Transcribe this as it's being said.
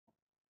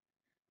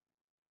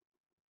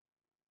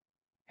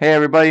Hey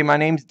everybody, my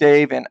name's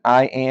Dave and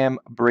I am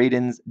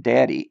Braden's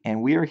daddy,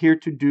 and we are here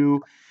to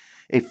do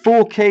a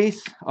full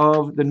case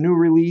of the new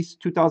release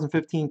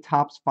 2015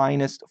 Topps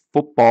Finest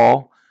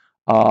Football.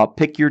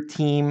 Pick your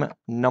team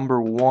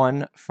number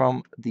one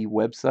from the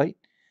website.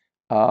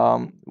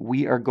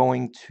 We are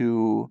going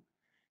to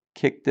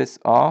kick this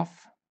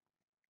off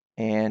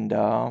and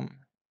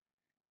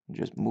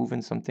just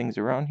moving some things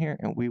around here,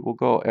 and we will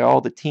go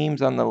all the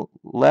teams on the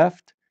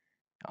left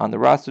on the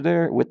roster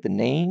there with the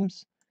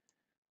names.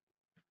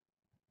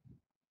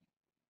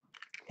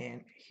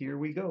 And here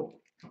we go.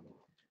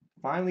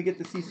 Finally get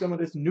to see some of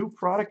this new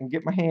product and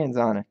get my hands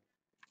on it.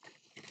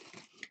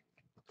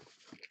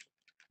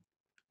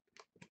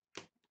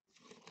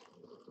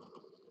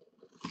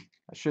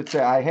 I should say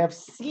I have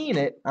seen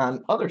it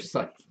on other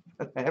sites.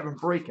 I haven't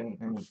broken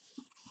any.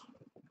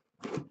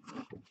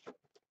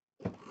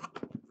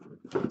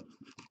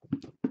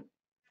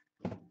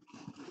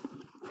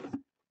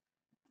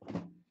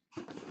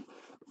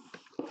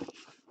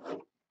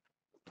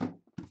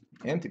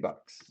 Empty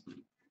box.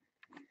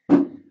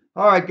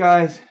 All right,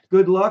 guys,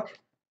 good luck.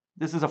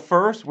 This is a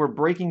first. We're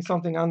breaking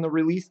something on the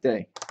release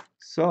day.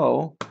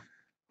 So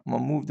I'm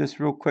going to move this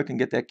real quick and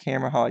get that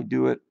camera how I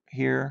do it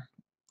here.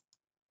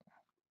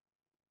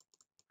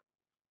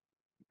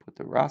 Put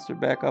the roster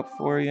back up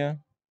for you.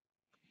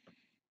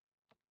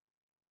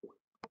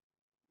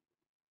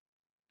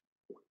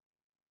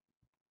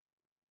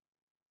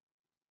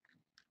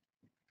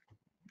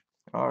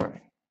 All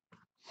right.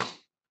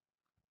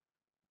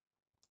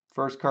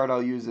 First card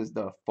I'll use is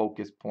the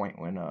focus point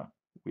when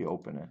we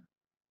open it.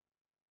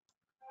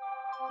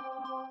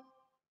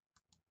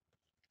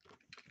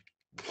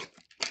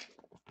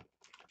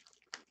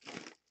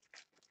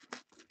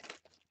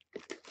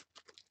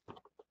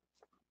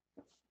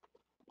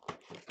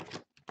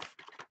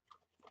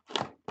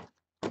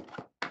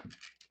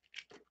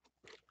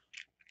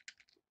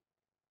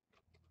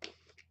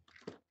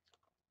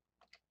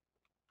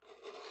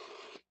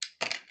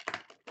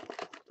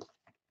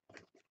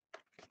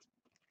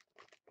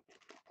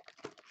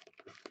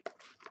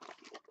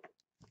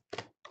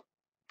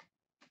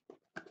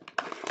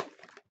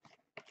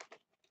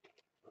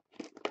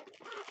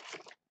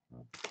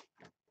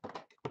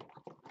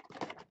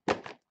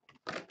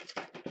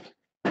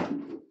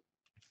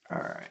 All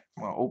right,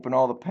 we'll open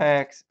all the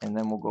packs and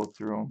then we'll go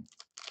through them.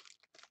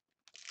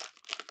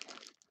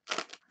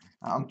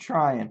 I'm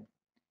trying.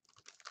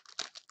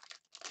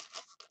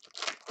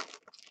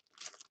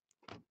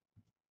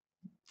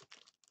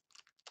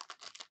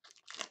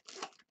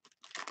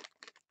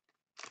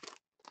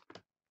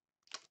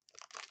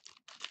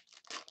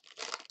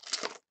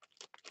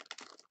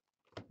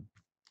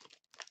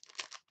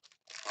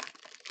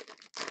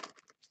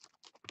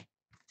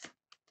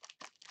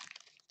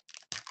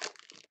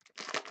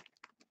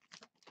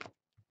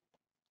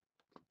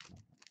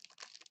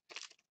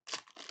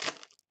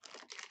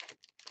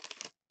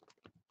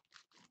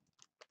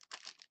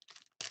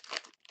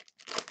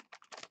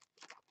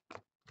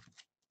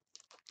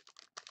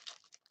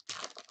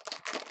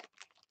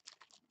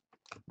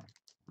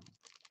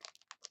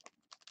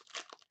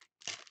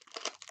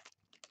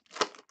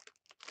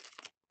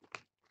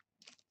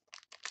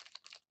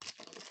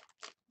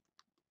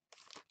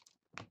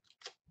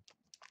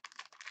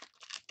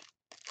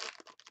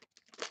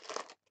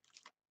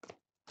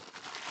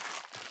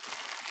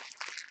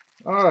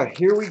 All right,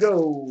 here we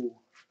go.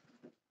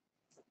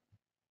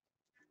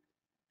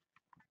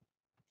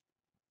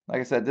 Like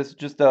I said, this is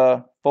just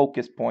a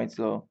focus point,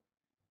 so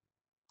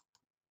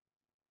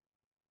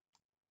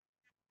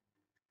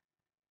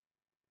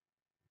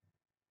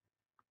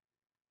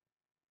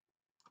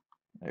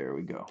there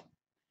we go.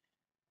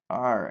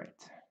 All right.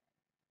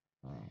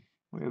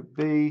 We have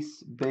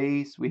base.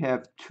 We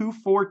have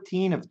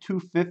 214 of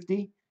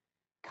 250.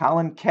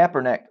 Colin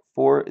Kaepernick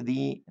for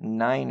the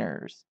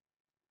Niners.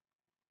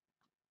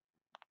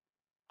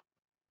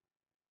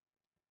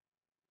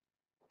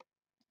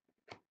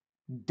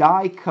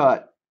 Die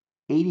cut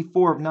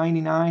 84 of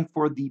 99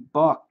 for the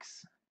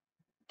Bucks.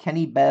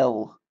 Kenny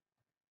Bell.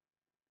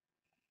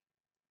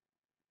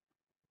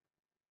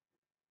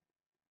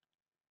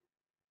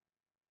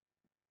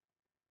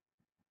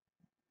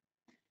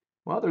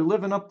 Well, they're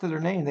living up to their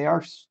name. They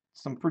are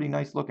some pretty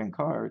nice looking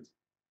cards.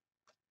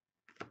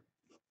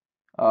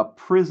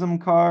 Prism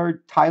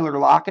card, Tyler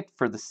Lockett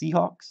for the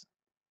Seahawks.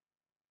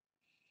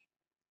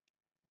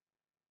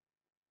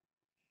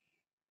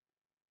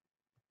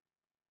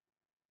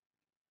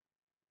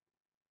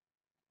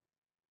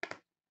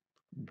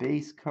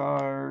 Base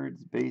card.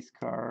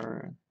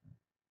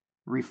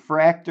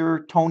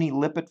 Refractor, Tony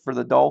Lippett for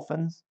the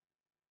Dolphins.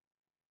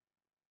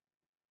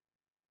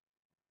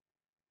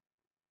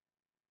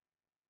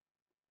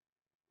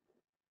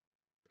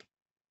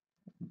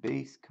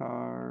 Base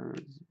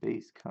card.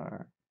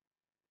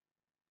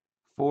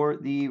 For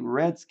the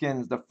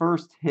Redskins, the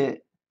first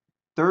hit,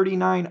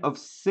 39 of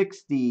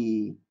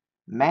 60.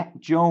 Mac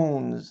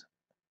Jones,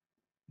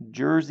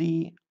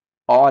 jersey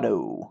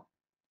auto.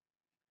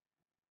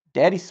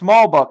 Daddy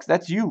Smallbucks,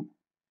 that's you.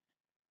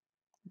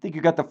 I think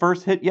you got the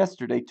first hit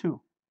yesterday, too.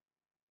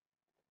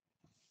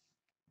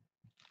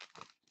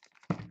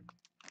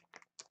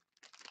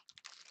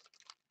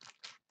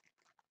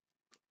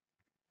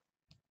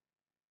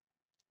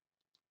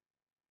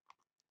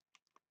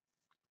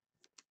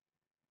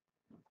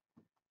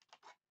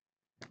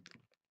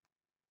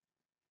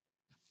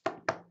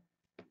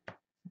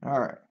 All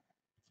right.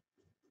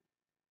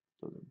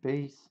 Those are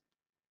base.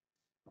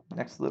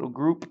 Next little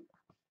group.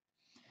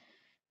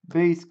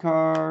 Base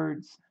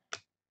cards.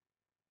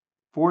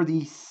 For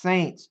the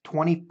Saints,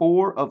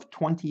 24 of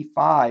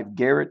 25,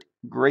 Garrett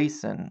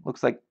Grayson.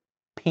 Looks like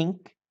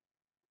pink.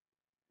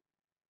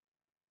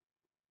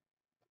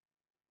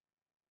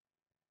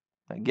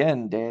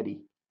 Again,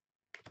 Daddy.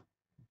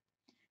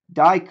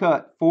 Die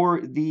cut for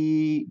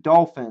the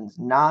Dolphins,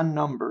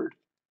 non-numbered,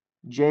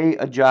 Jay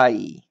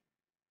Ajayi.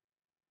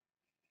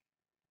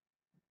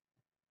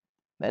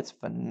 That's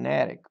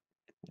Fanatic.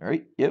 All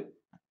right, yep.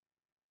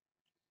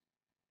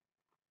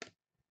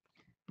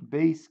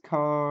 Base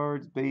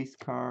cards.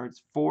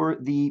 For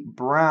the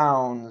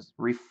Browns,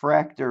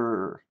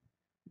 refractor,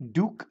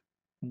 Duke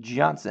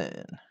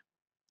Johnson.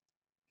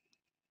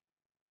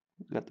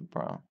 Who's got the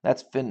Brown?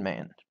 That's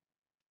Finman.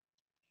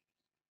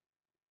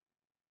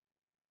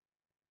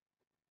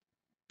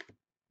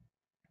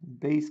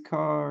 Base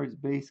cards.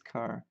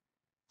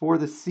 For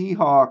the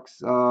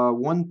Seahawks,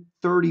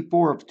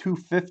 134 of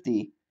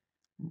 250,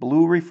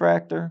 blue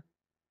refractor,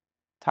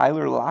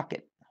 Tyler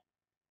Lockett.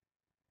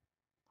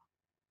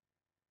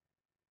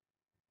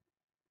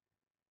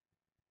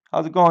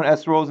 How's it going,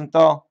 S.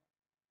 Rosenthal?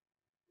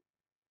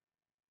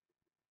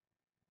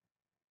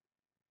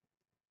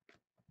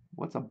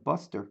 What's a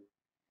buster?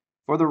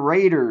 For the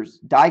Raiders,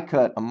 die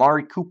cut,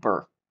 Amari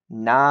Cooper,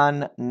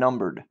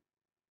 non-numbered.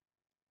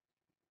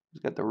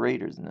 Who's got the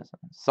Raiders in this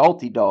one?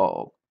 Salty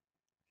Dog.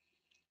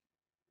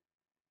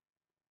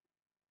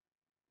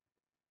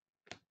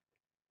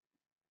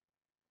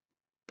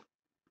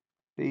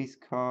 Base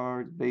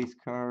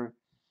card.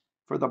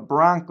 For the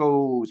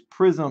Broncos,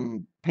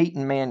 Prism,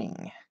 Peyton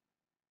Manning.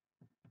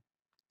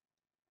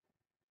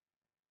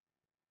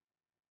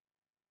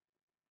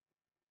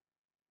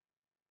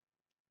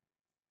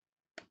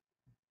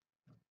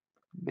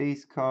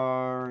 Base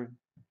card.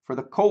 For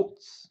the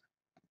Colts,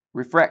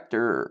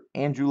 refractor,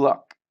 Andrew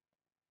Luck.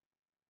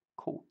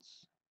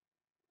 Colts.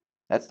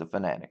 That's the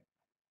Fanatic.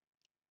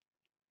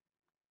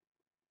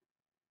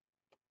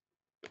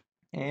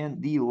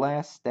 And the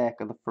last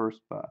stack of the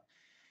first box.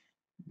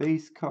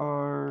 Base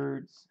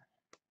cards.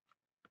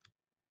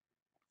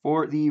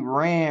 For the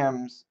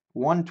Rams,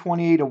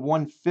 128 of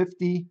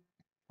 150.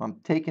 I'm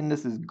taking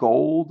this as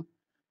gold.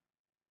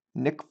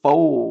 Nick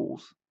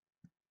Foles.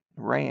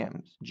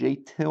 Rams. Jay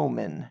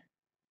Tillman.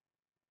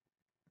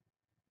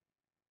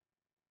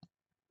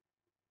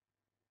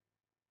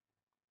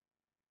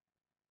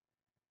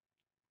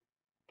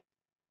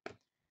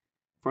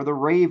 For the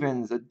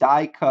Ravens, a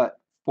die cut,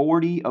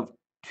 40 of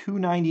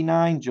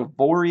 299,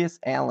 Javorius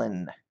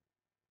Allen.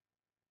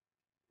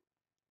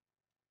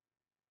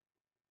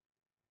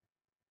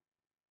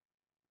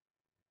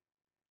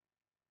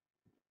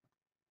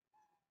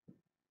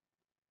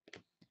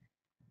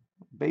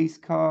 Base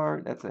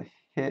card, that's a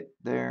hit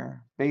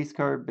there. Base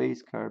card.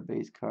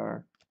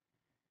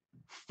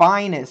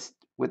 Finest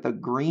with a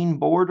green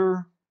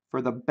border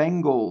for the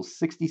Bengals,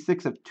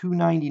 66 of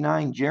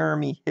 299,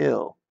 Jeremy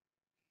Hill.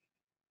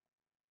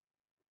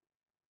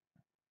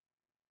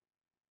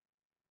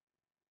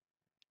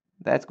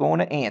 That's going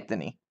to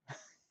Anthony.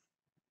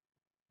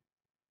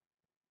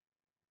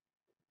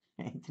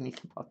 Anthony's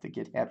about to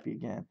get happy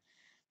again.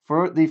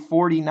 For the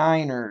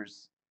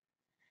 49ers,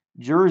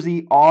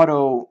 jersey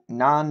auto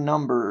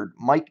non-numbered,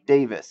 Mike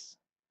Davis.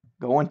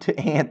 Going to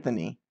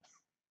Anthony.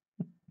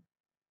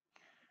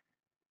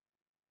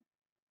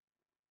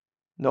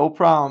 No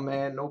problem,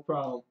 man. No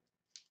problem.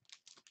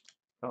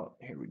 Oh,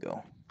 here we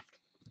go.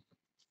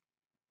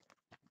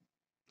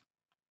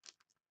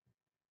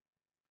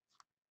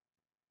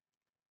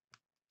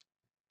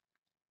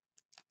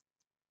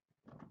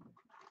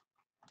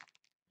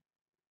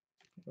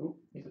 Oh,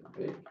 these are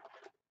big.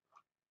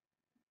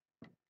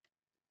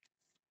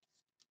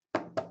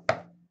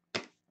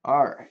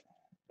 All right.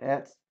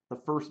 That's the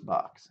first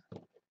box.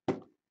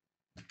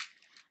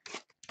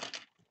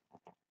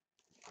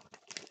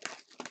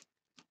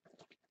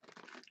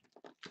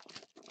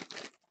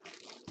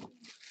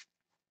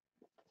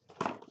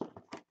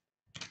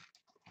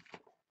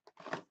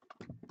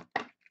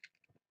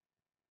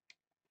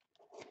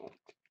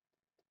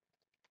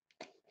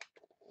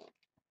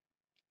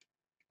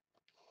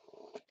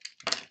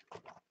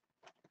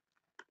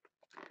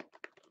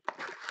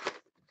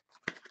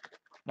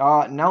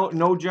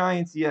 No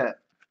Giants yet.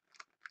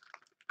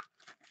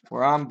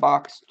 We're on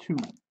box 2.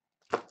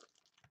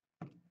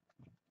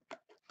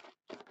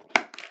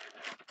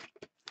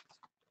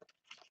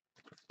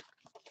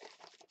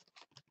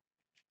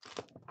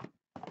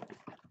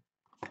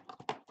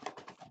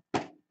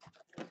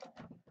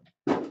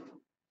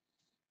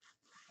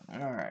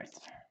 All right.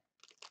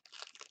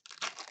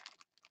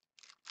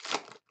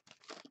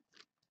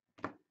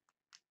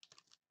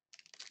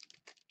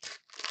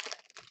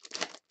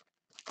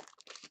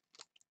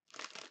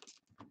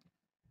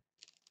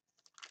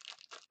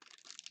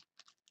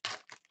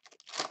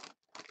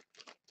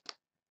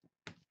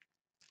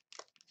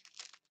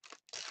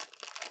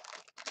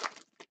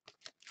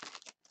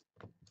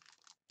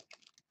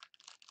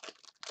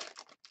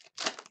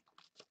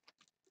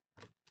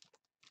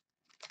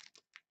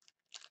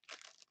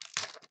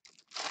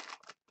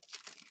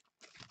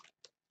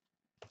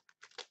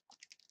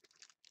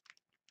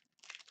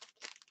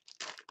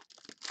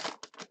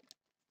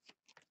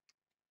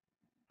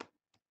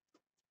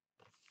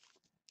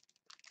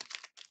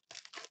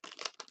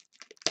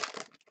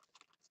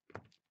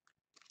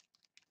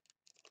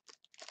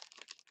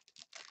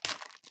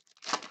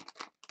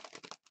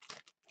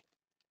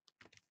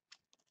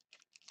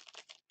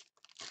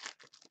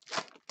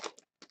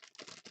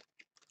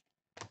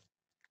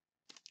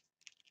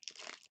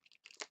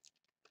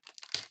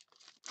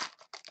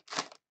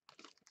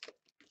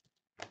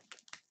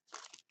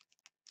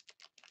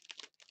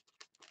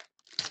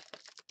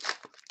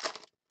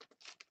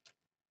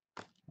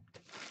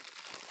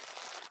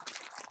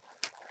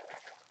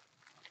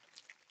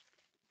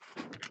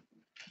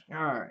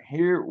 All right,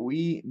 here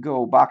we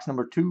go. Box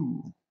number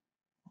 2.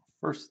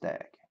 First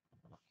stack.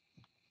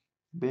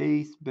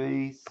 Base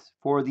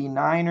for the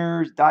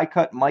Niners. Die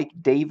cut Mike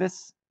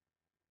Davis.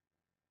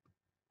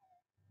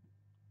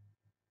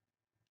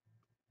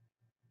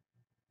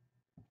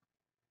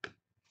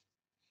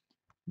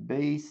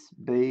 Base.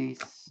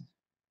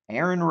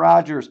 Aaron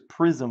Rodgers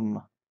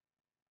Prism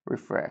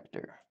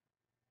refractor.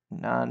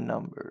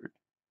 Non-numbered.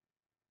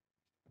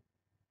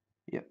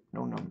 Yep,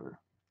 no number.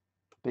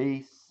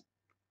 Base.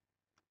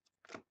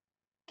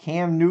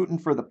 Cam Newton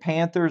for the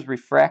Panthers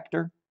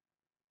refractor.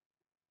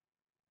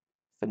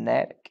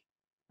 Fanatic.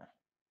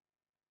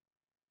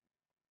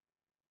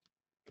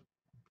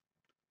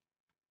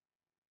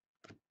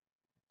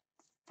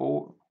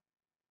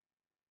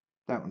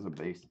 That one's a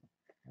base.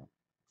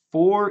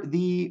 For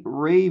the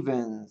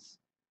Ravens,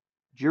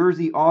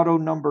 jersey auto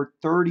number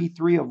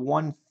 33 of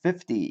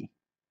 150.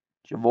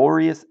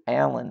 Javorius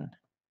Allen.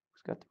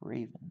 Who's got the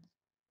Ravens?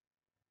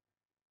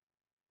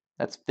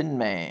 That's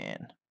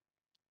Finman.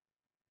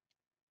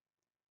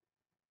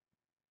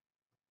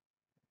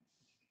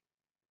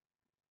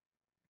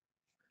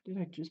 Did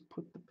I just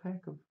put the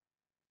pack of...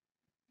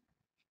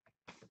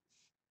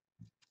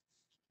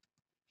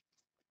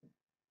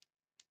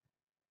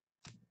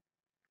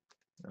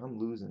 I'm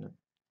losing it.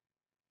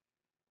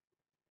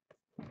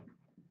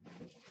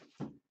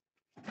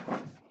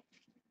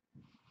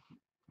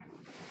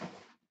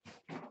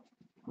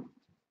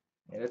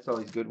 Yeah, that's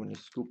always good when you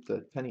scoop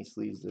the penny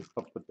sleeves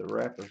up with the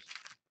wrappers.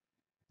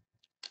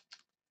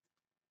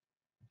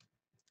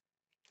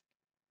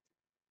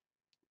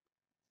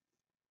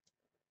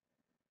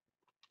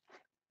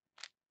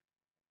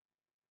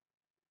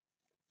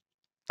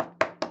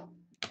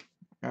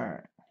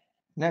 Alright,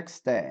 next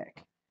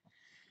stack.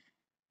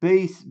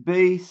 Base,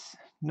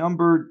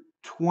 number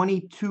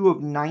 22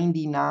 of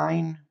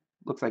 99.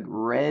 Looks like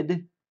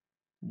red.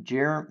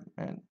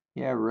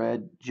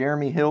 Red.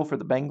 Jeremy Hill for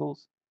the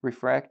Bengals.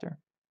 Refractor.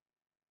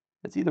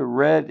 It's either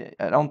red.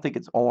 I don't think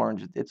it's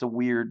orange. It's a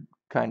weird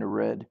kind of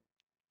red.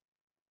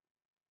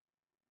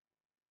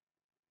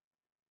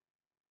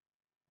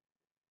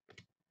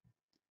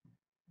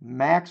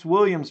 Max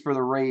Williams for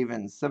the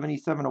Ravens.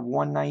 77 of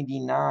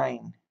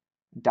 199.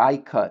 Die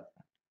cut.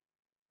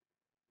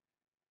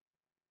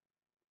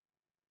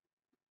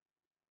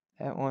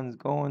 That one's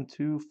going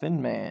to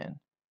Finman.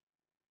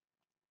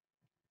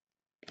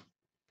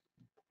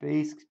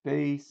 Base.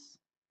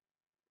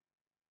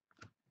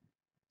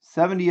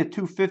 70 of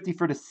 250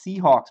 for the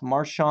Seahawks.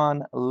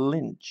 Marshawn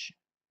Lynch.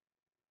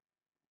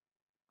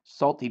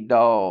 Salty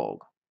Dog.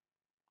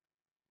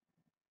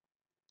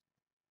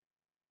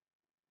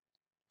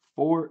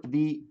 For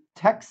the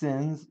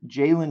Texans,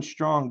 Jalen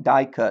Strong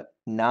die cut,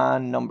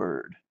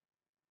 non-numbered.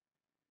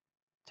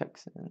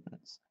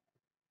 Texans.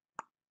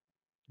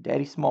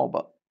 Daddy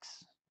Smallbucks.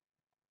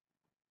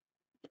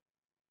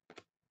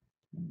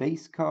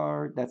 Base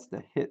card, that's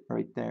the hit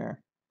right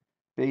there.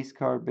 Base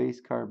card.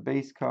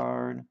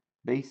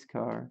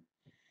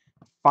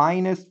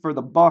 Finest for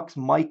the Bucks,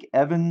 Mike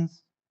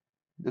Evans.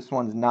 This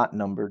one's not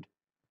numbered.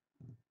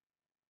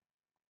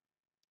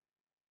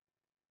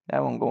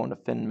 That one going to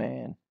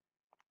Finman.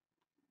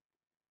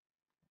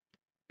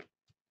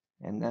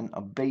 And then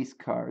a base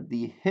card.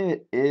 The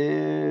hit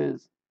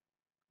is,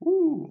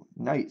 ooh,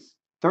 nice.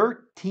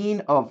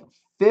 13 of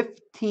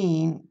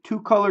 15,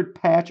 two-colored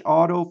patch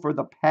auto for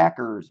the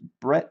Packers,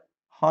 Brett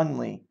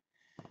Hundley.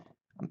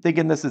 I'm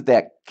thinking this is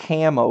that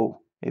camo.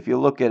 If you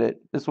look at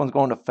it, this one's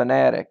going to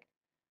Fanatic.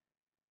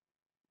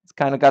 It's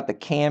kind of got the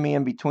cami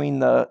in between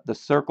the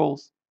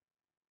circles.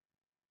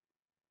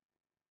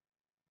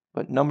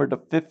 But numbered to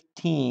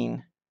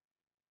 15.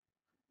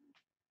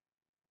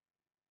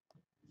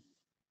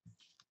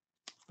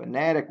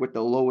 Fanatic with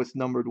the lowest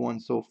numbered one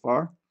so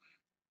far.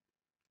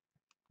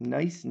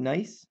 Nice.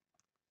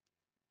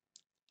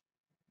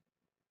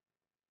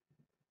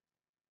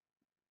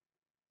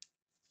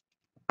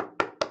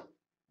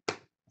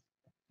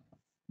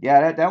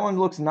 Yeah, that one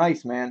looks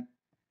nice, man.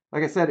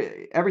 Like I said,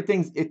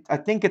 I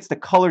think it's the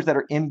colors that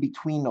are in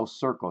between those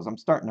circles. I'm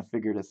starting to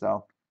figure this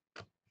out.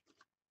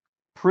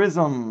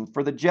 Prism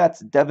for the Jets,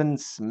 Devin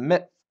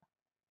Smith.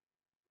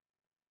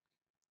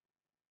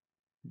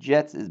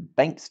 Jets is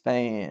Banks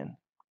fan.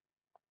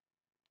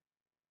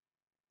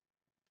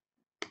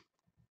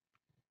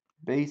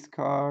 Base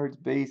card.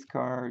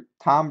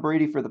 Tom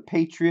Brady for the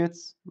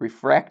Patriots,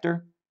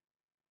 refractor.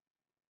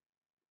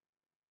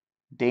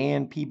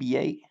 Dan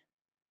PBA.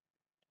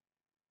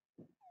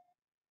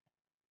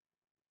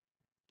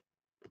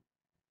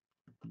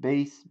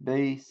 Base.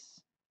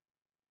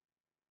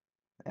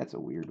 That's a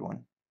weird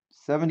one.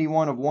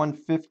 71 of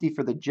 150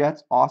 for the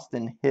Jets,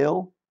 Austin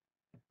Hill.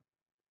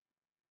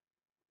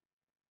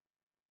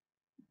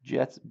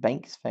 Jets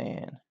Banks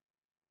fan.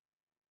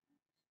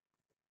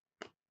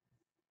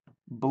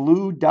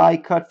 Blue die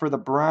cut for the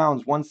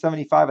Browns,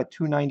 175 of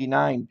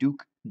 299,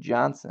 Duke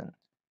Johnson.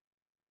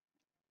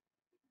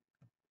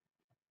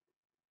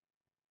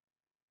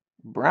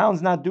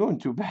 Browns not doing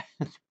too bad.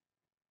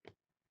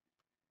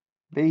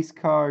 Base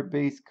card.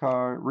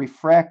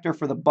 Refractor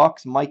for the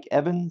Bucks, Mike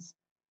Evans.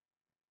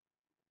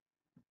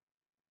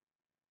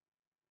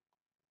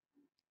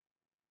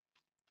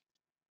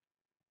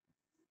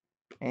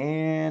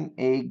 And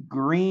a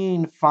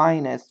green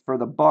finest for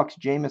the Bucks,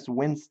 Jameis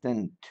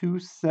Winston,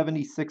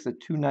 276 of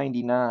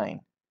 299.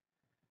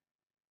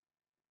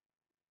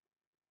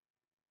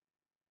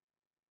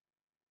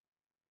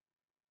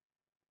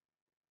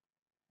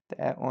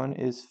 That one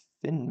is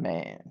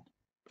Finman.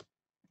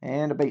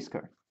 And a base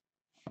card.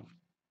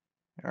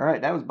 All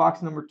right, that was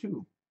box number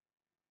 2.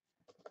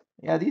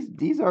 Yeah,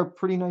 these are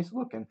pretty nice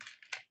looking.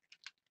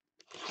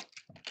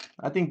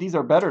 I think these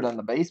are better than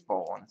the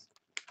baseball ones.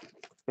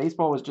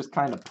 Baseball was just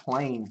kind of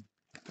plain.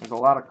 There's a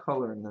lot of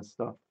color in this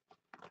stuff.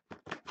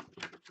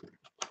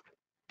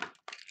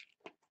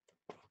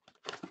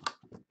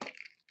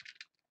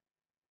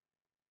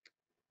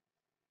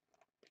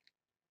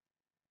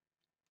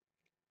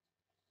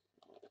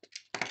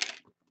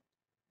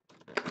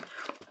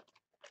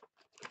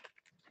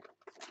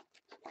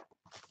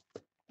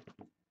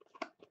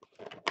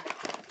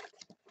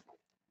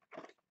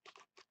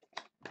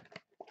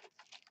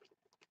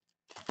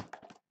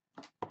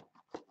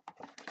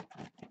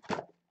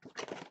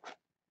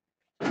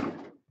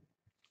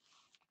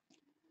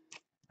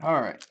 All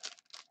right.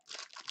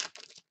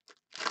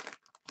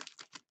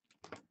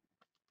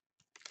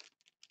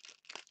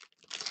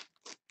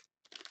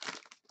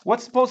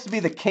 What's supposed to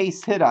be the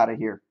case hit out of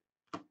here?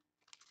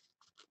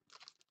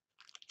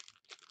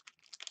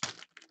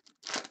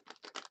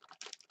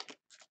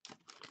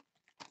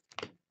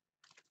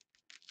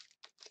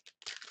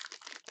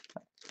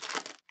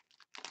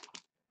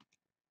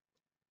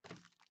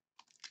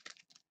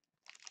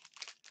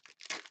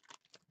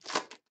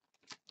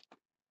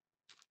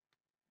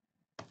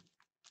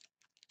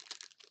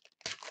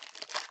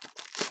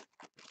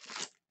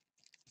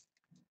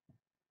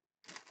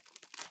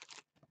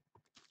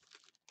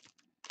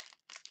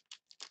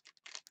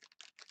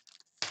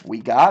 We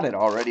got it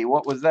already.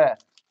 What was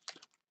that?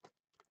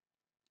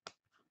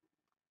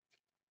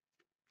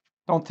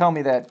 Don't tell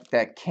me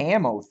that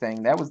camo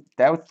thing.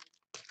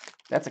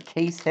 That's a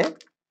case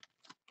hit?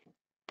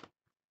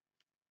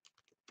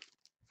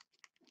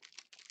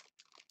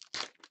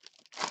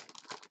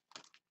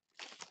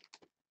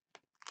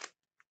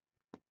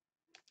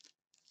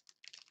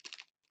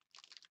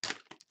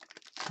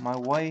 My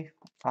wife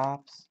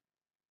ops.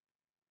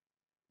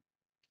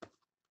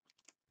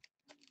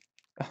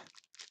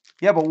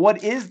 Yeah, but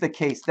what is the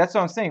case? That's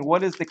what I'm saying.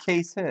 What is the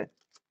case hit?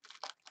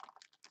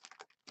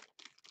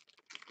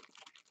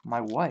 My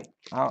wife.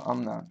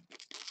 I'm not.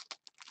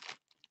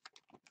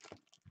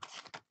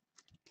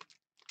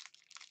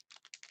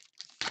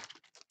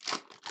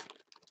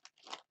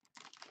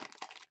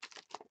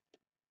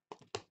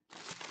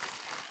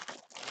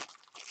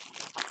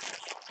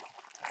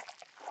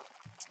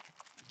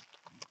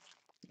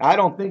 I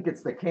don't think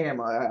it's the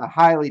camo. I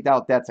highly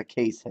doubt that's a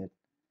case hit.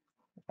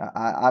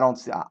 I don't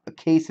see a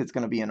case hit's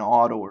going to be an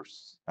auto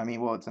I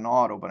mean, well, it's an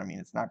auto, but I mean,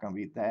 it's not going to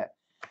be that.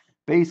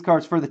 Base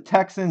cards for the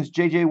Texans,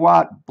 J.J.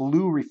 Watt,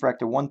 blue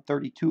refractor,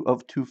 132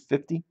 of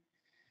 250.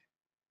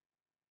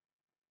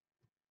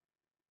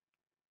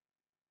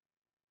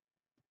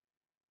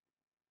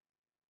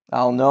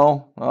 I'll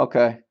know.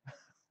 Okay.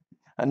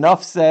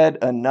 Enough said.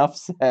 Enough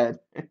said.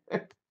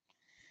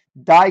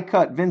 Die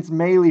cut, Vince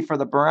Mailey for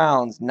the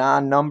Browns,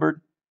 non-numbered.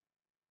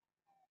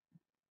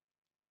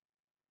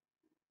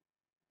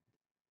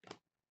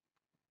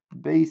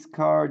 Base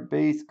card,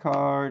 base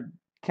card.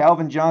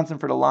 Calvin Johnson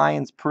for the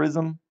Lions,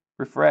 Prism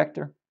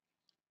refractor.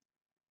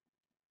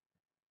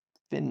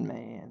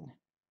 Finman.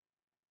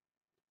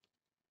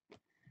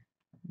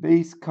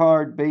 Base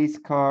card, base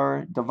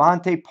card.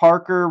 Devontae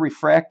Parker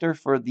refractor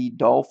for the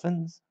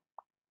Dolphins.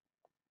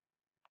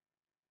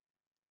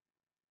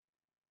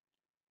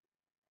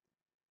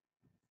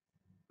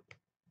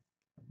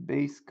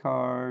 Base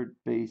card,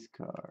 base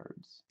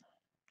cards.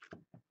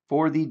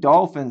 For the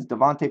Dolphins,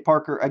 Devontae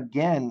Parker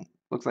again.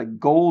 Looks like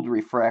gold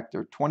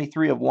refractor.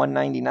 23 of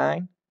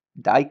 199.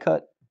 Die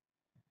cut.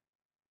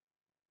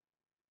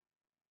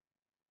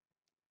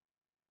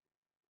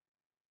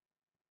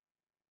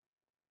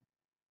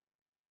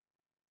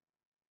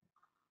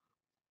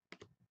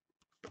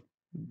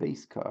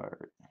 Base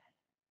card.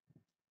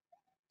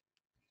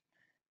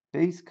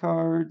 Base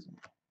cards.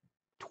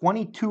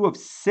 22 of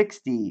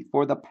 60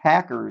 for the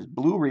Packers.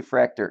 Blue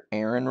refractor.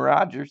 Aaron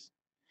Rodgers.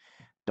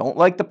 Don't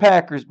like the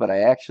Packers, but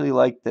I actually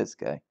like this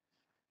guy.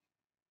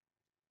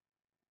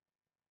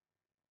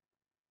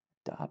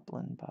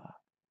 Doplenbach.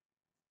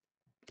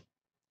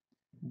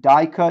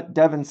 Die cut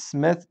Devin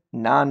Smith,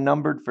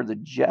 non-numbered for the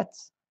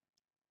Jets.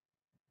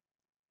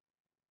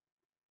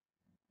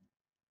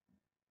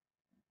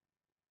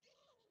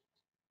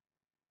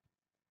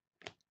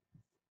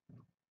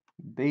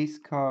 Base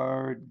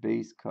card,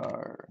 base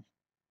card.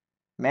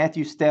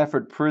 Matthew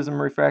Stafford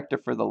Prism refractor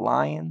for the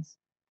Lions.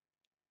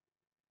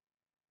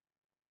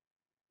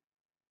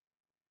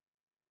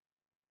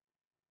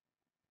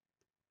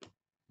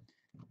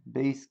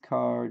 Base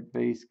card,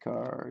 base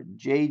card.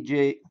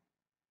 JJ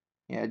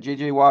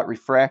Watt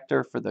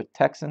refractor for the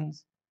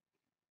Texans.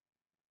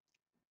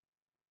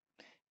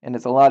 And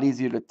it's a lot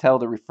easier to tell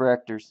the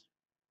refractors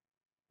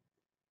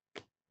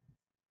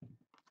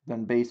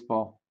than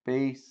baseball.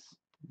 Base.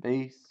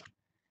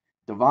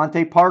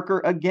 Devontae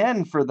Parker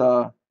again for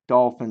the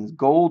Dolphins.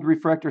 Gold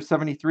refractor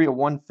 73 of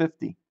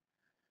 150.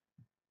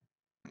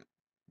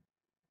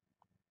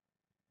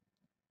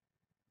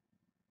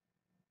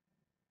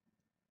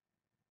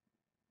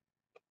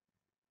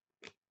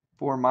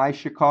 For my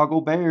Chicago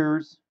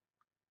Bears,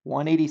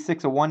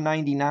 186 of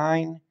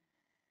 199.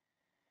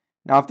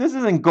 Now, if this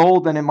isn't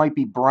gold, then it might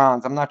be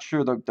bronze. I'm not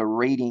sure the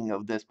rating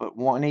of this, but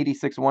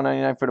 186 of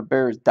 199 for the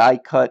Bears. Die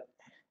cut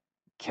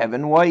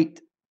Kevin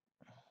White.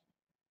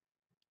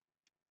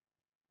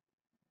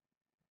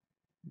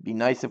 Be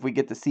nice if we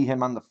get to see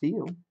him on the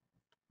field.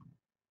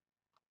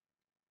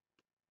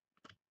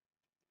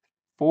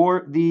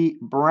 For the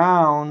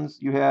Browns,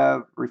 you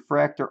have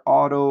refractor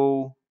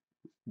auto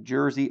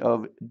jersey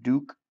of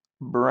Duke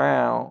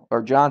Brown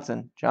or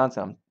Johnson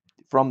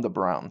from the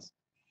Browns.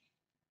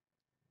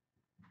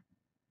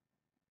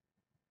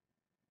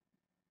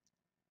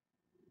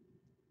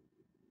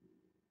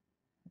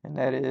 And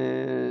that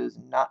is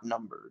not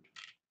numbered.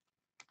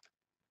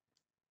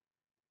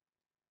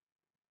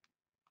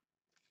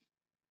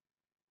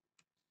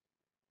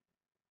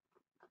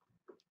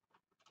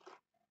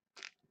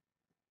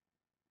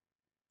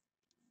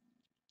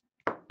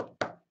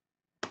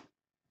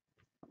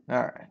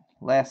 All right,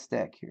 last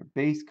stack here.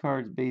 Base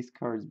cards, base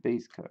cards,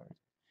 base cards.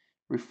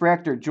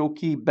 Refractor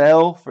Joakim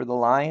Bell for the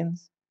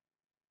Lions.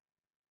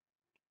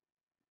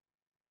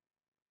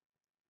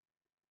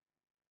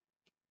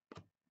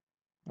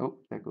 Oh,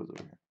 that goes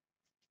over here.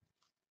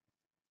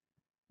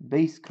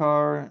 Base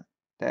card,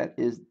 that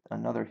is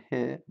another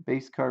hit.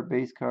 Base card,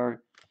 base card.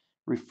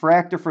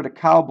 Refractor for the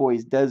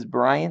Cowboys, Dez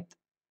Bryant.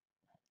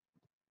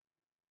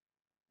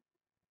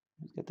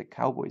 Who's got the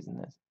Cowboys in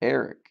this?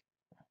 Eric.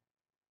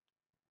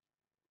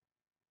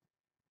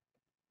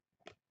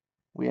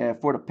 We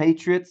have for the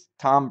Patriots,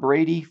 Tom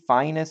Brady,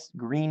 finest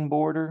green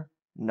border,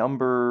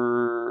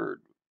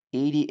 number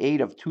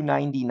 88 of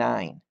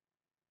 299.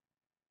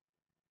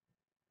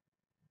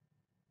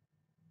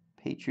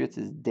 Patriots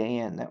is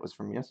Dan. That was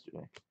from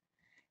yesterday.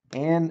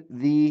 And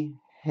the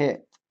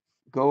hit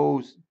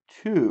goes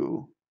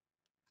to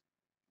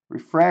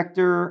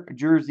refractor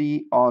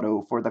jersey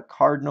auto for the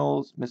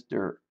Cardinals,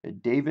 Mr.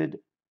 David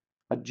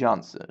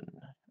Johnson.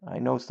 I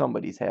know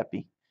somebody's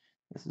happy.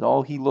 This is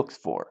all he looks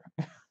for.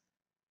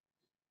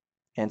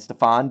 And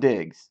Stephon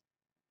Diggs.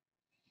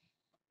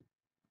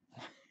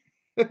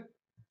 I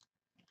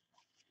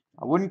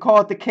wouldn't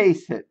call it the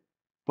case hit,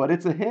 but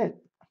it's a hit.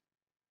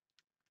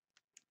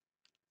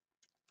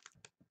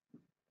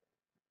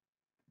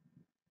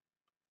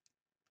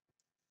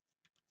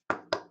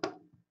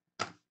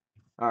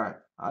 All right,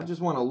 I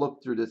just want to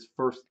look through this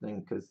first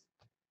thing because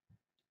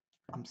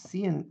I'm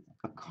seeing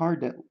a card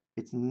that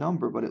it's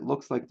numbered, but it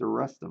looks like the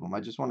rest of them.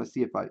 I just want to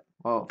see if I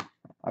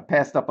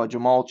passed up a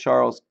Jamal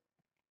Charles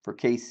for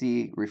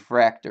KC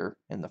refractor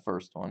in the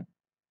first one.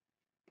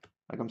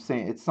 Like I'm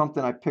saying, it's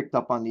something I picked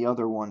up on the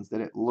other ones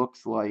that it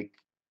looks like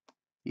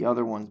the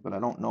other ones, but I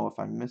don't know if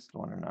I missed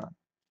one or not.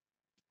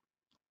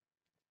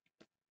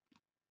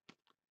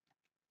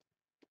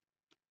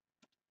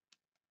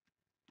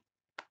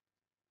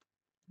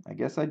 I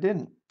guess I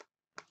didn't.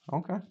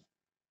 Okay.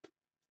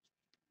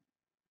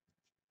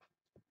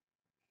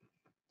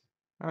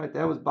 All right,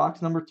 that was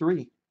box number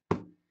 3.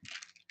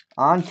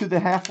 On to the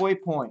halfway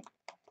point.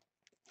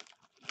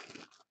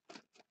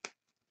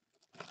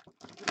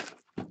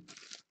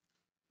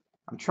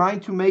 I'm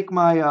trying to make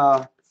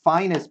my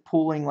finest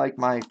pulling like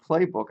my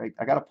playbook.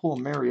 I got to pull a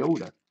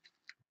Mariota.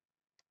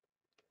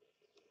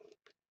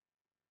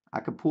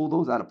 I could pull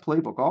those out of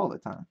playbook all the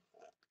time.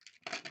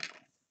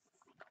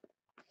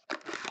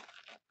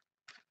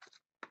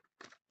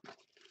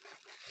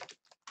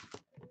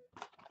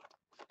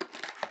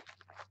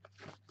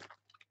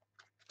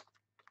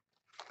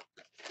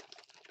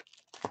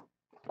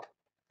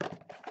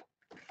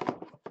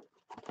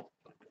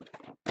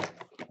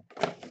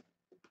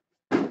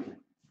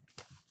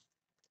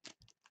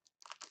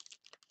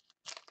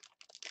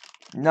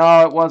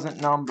 No, it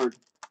wasn't numbered.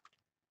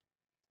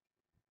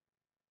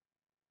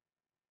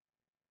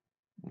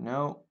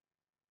 No.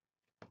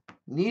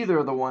 Neither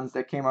of the ones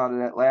that came out of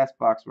that last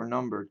box were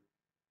numbered.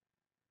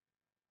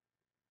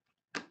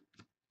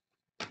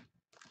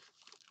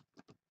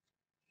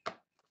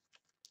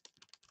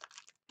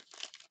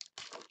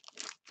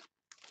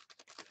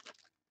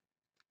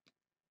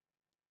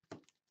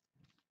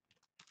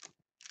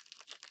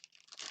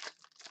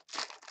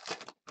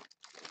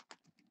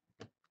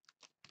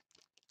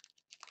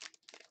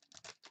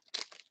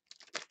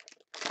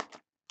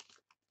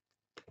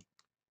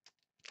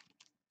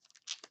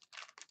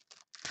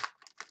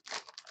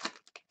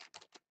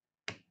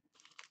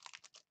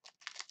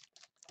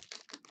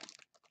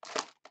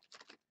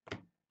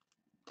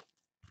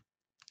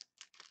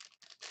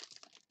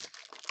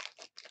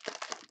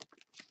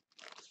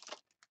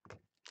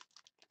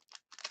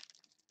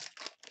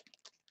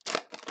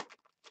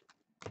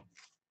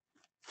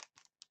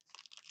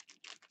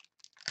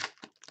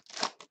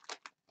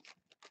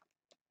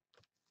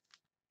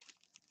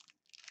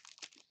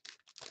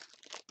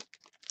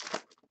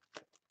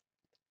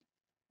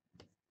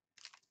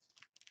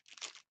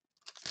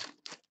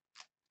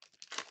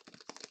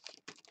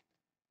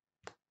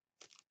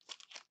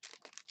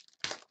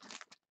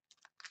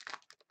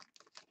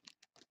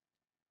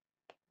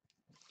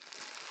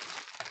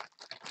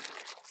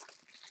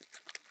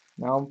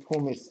 Now I'm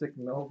pulling me a sick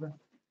Melvin.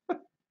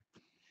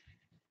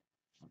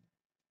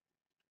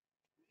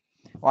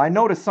 Well, I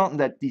noticed something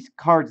that these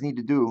cards need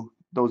to do.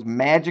 Those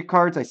magic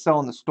cards I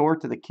sell in the store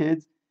to the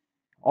kids,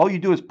 all you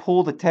do is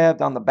pull the tab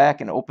down the back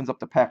and it opens up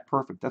the pack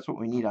perfect. That's what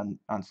we need on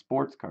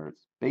sports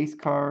cards. Base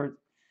cards.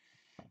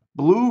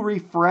 Blue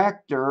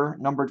refractor,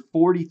 numbered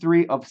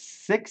 43 of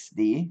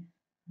 60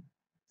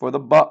 for the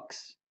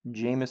Bucks.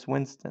 Jameis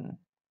Winston.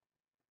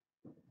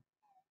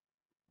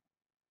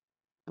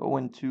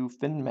 Going to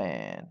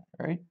Finman,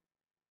 right?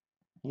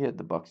 He had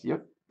the Bucks.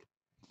 Yep.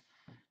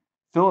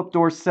 Philip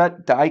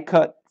Dorsett, die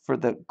cut for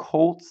the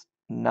Colts,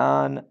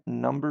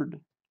 non-numbered.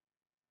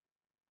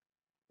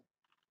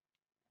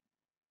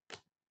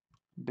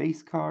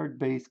 Base card,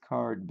 base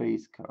card,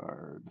 base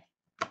card.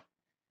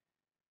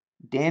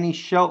 Danny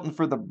Shelton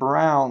for the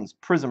Browns,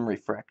 prism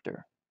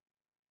refractor.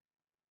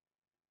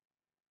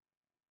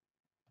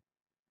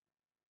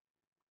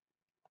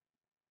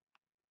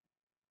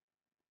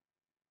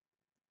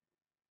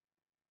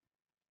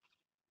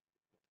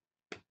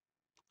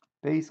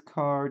 Base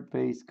card,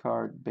 base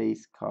card,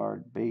 base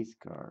card, base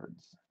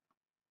cards.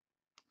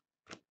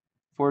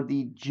 For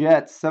the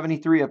Jets,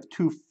 73 of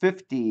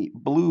 250,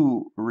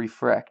 blue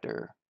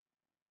refractor.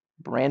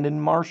 Brandon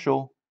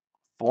Marshall,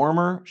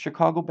 former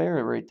Chicago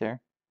Bear right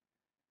there.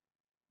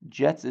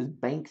 Jets is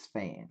Banks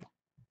fan.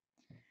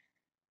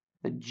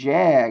 The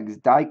Jags,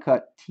 die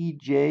cut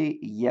TJ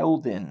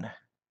Yeldon,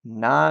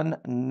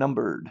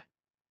 non-numbered.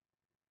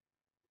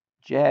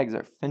 Jags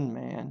are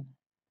Finman.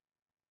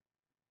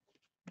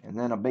 And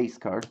then a base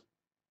card.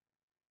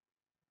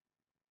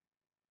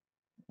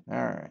 All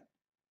right.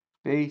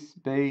 Base,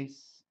 base,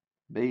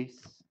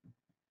 base.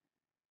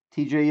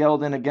 TJ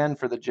Yeldon again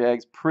for the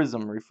Jags,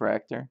 prism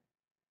refractor.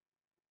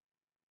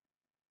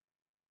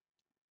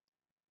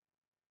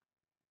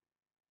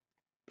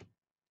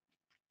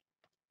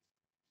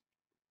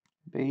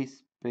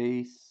 Base,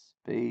 base,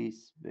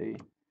 base, base.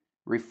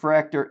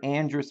 Refractor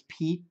Andrus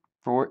Peat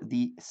for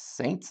the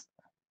Saints.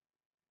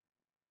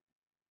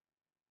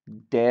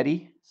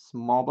 Daddy,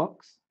 small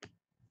bucks.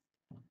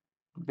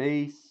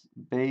 Base,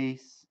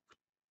 base.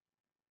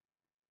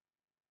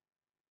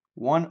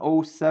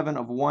 107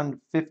 of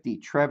 150,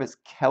 Travis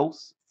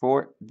Kelce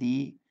for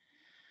the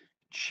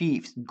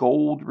Chiefs,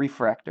 gold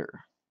refractor.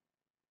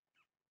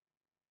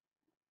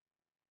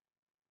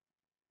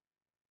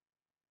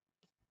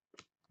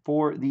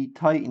 For the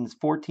Titans,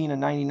 14 of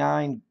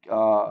 99,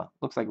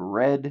 looks like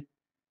red,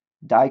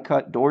 die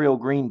cut, Dorial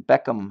Green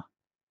Beckham.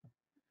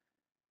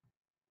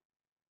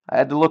 I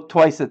had to look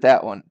twice at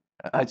that one.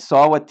 I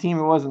saw what team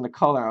it was in the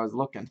color I was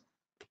looking.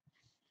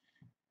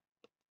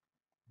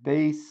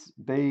 Base,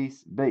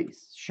 base,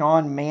 base.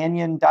 Sean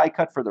Mannion, die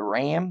cut for the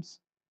Rams.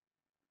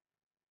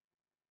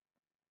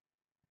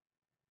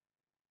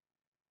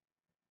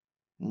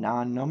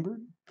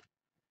 Non-numbered.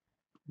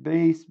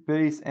 Base,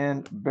 base,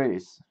 and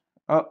base.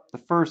 Oh, the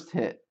first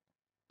hit.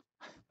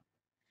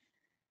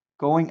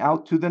 Going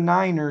out to the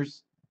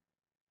Niners.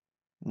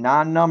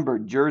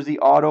 Non-numbered jersey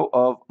auto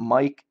of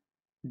Mike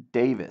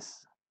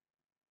Davis.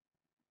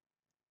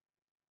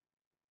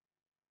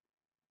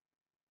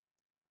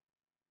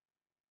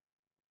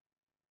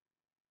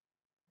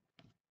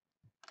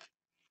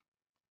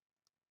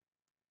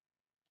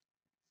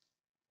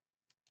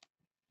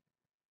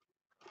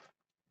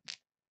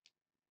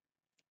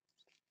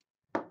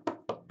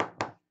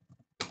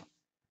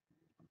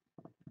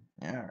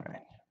 All right.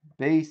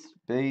 Base,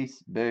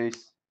 base,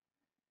 base.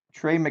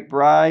 Trey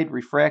McBride,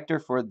 refractor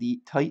for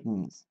the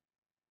Titans.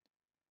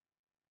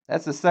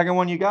 That's the second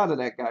one you got of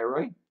that guy,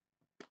 right?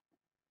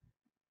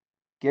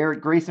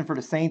 Garrett Grayson for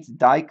the Saints,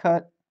 die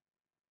cut.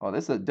 Oh,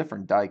 this is a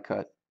different die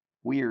cut.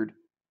 Weird.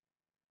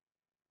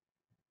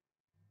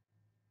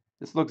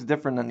 This looks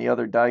different than the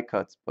other die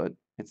cuts, but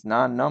it's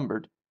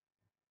non-numbered.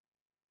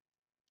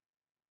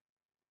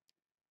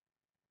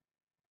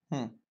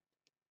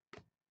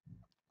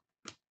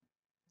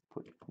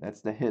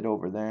 That's the hit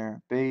over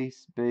there.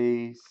 Base,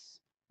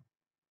 base.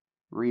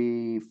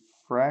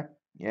 Refractor,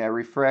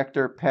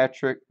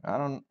 Patrick.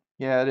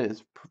 Yeah, it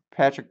is.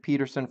 Patrick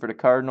Peterson for the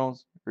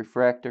Cardinals,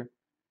 refractor.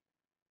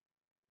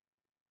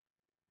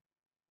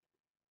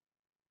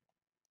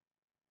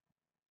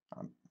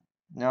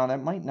 No,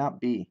 that might not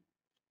be.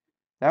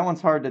 That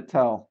one's hard to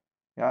tell.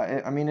 Yeah,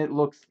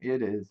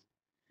 it is.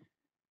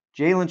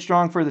 Jalen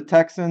Strong for the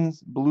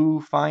Texans, blue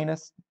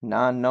finest,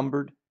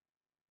 non-numbered.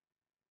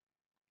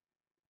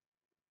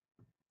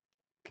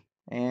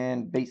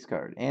 And base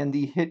card. And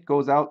the hit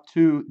goes out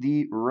to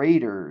the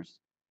Raiders.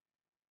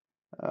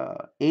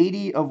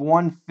 80 of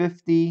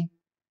 150.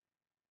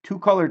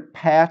 Two-colored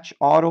patch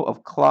auto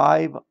of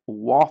Clive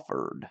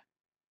Walford.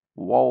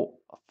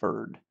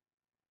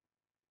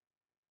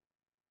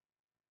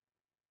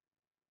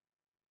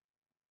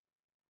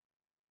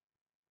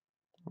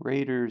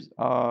 Raiders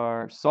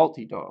are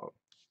Salty Dog.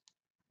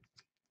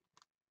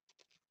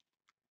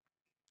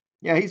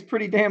 Yeah, he's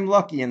pretty damn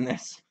lucky in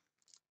this.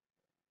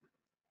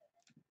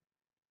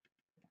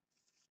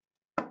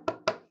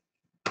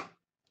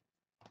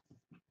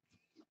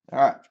 All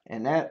right,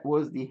 and that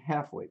was the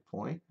halfway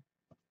point.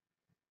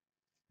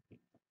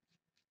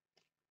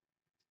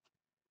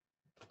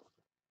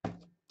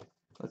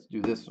 Let's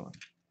do this one.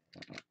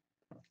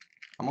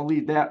 I'm going to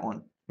leave that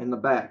one in the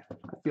back.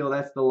 I feel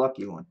that's the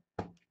lucky one.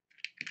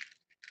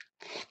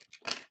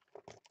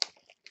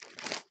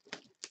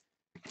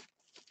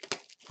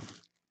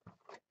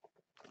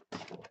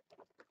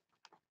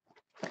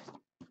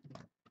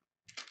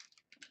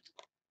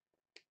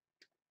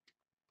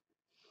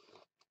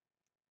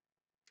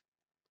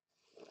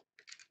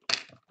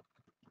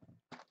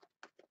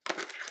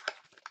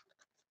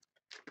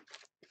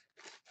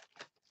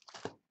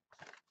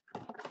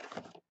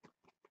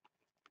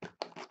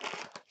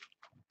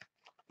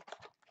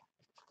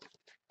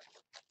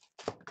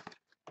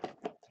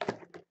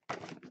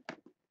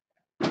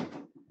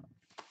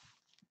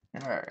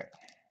 All right.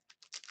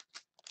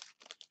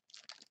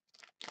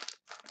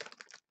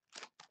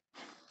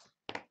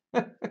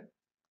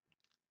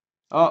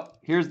 Oh,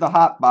 here's the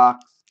hot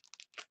box.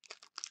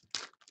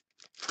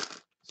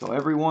 So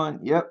everyone,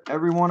 yep,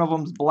 every one of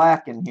them's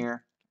black in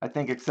here. I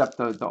think except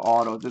the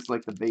auto, just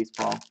like the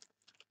baseball.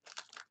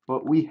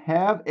 But we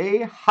have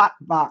a hot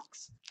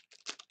box.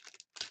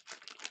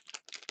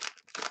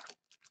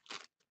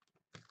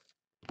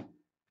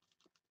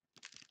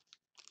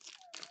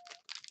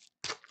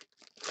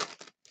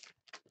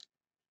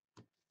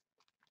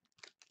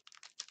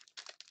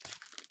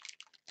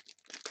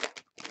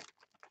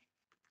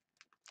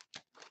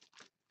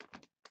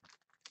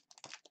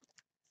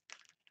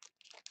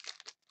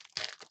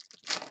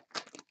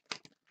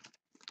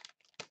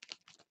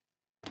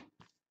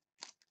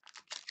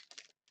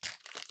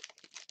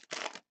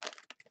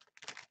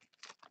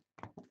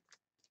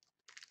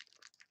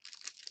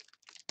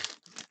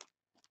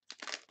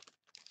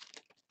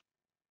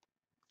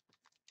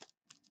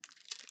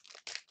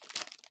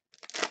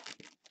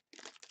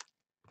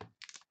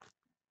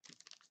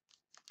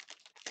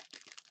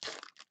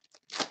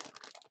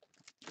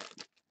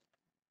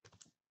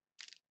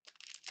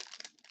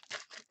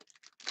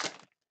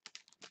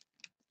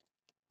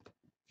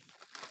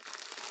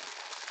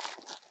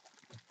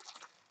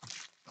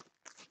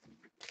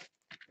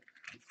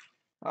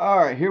 All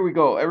right, here we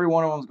go. Every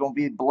one of them is going to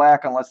be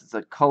black unless it's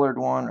a colored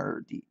one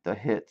or the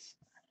hits.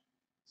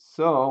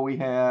 So we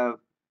have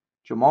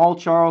Jamal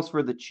Charles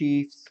for the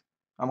Chiefs.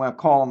 I'm going to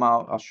call them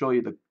out. I'll show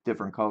you the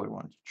different colored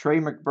ones. Trey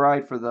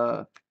McBride for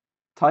the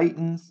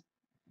Titans.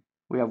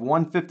 We have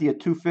 150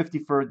 at 250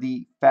 for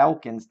the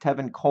Falcons.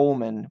 Tevin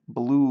Coleman,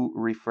 blue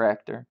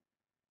refractor.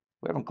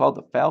 We haven't called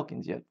the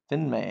Falcons yet.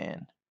 Thin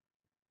Man.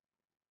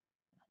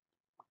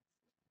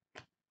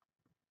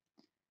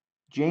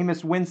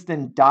 Jameis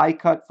Winston die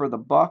cut for the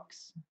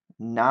Bucks,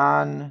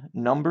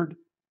 non-numbered.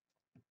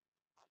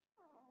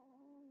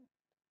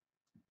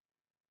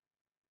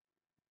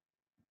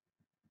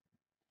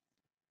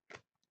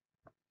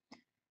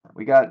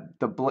 We got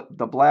the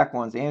black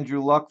ones.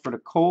 Andrew Luck for the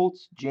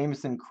Colts,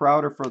 Jamison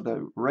Crowder for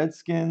the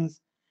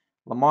Redskins,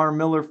 Lamar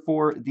Miller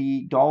for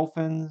the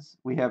Dolphins.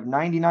 We have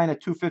 99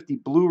 at 250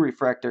 blue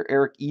refractor,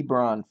 Eric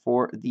Ebron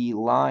for the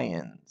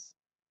Lions.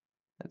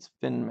 That's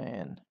Finn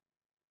Man.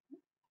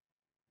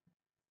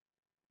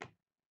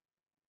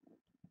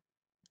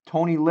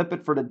 Tony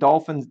Lippett for the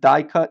Dolphins,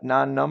 die cut,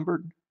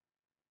 non-numbered.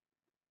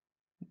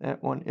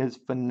 That one is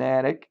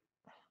Fanatic.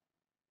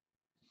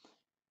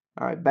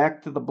 All right,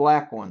 back to the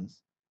black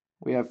ones.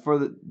 We have for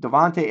the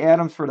Devontae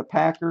Adams for the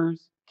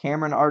Packers,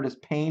 Cameron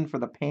Artis-Payne for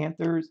the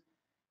Panthers,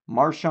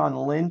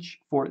 Marshawn Lynch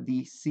for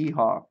the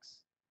Seahawks.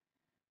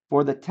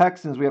 For the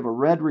Texans, we have a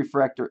red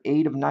refractor,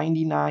 8 of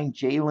 99,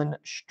 Jalen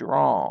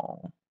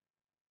Strong.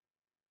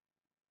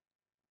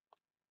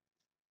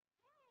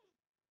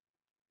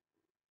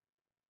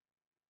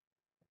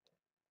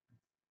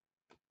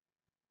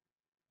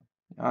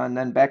 And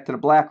then back to the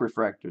black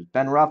refractors.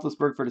 Ben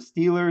Roethlisberger for the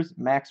Steelers,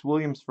 Max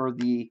Williams for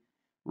the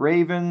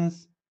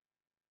Ravens,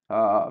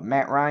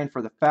 Matt Ryan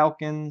for the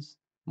Falcons,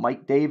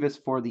 Mike Davis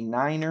for the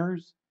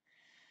Niners,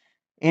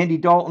 Andy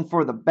Dalton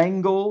for the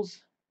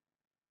Bengals,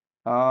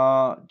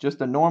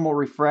 just a normal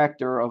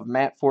refractor of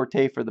Matt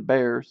Forte for the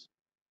Bears.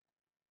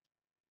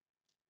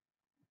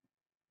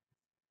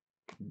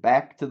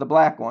 Back to the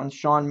black ones.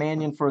 Sean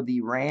Mannion for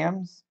the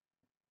Rams.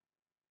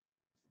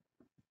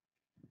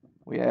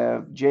 We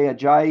have Jay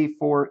Ajayi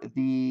for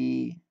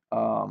the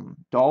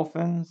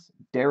Dolphins.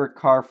 Derek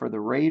Carr for the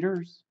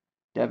Raiders.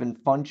 Devin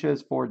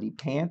Funches for the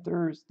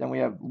Panthers. Then we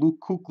have Luke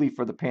Kuechly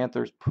for the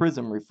Panthers,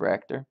 Prism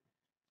refractor.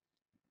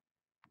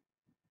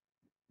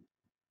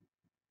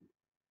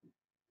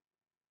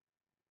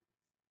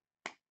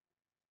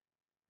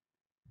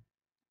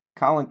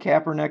 Colin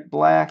Kaepernick,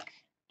 black.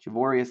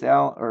 Javorius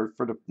Allen, or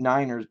for the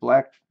Niners,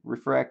 black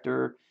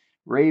refractor.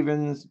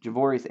 Ravens,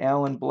 Javorius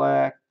Allen,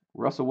 black.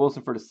 Russell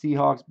Wilson for the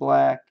Seahawks,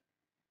 black.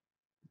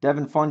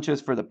 Devin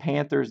Funches for the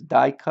Panthers,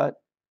 die cut,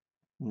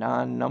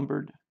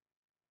 non-numbered.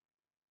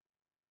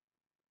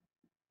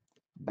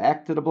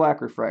 Back to the black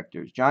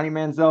refractors. Johnny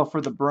Manziel for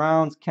the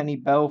Browns, Kenny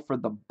Bell for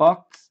the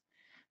Bucks,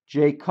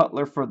 Jay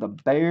Cutler for the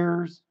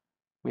Bears.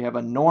 We have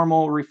a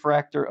normal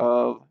refractor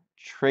of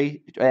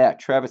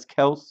Travis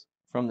Kelce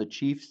from the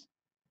Chiefs.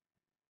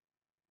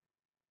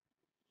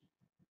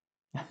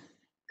 I'm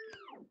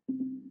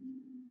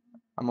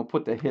going to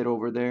put the hit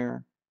over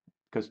there.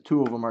 because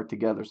two of them are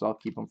together, so I'll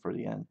keep them for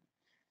the end.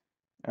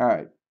 All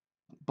right.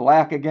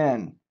 Black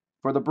again.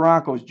 For the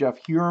Broncos, Jeff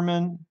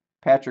Heuerman,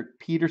 Patrick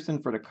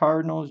Peterson for the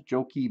Cardinals,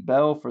 Joakim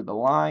Bell for the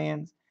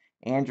Lions,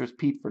 Andrus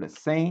Peat for the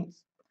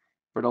Saints.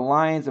 For the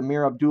Lions,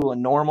 Ameer Abdullah,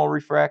 normal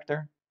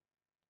refractor.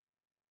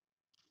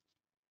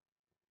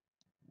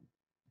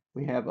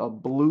 We have a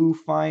blue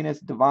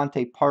finest,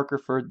 Devontae Parker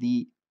for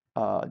the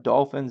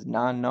Dolphins,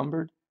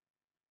 non-numbered.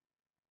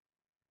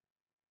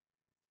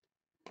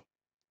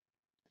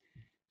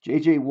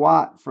 J.J.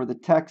 Watt for the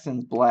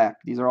Texans, black.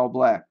 These are all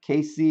black.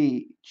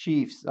 KC,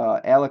 Chiefs,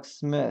 Alex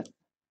Smith.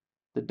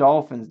 The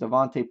Dolphins,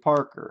 Devontae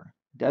Parker.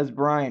 Dez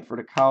Bryant for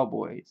the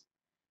Cowboys.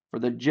 For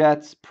the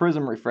Jets,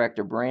 Prism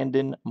Refractor,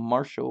 Brandon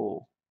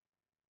Marshall.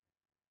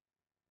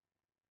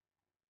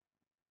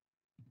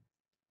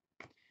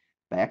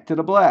 Back to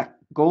the black.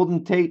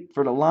 Golden Tate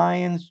for the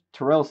Lions.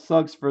 Terrell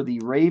Suggs for the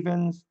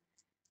Ravens.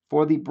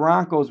 For the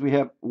Broncos, we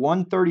have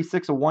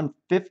 136 of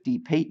 150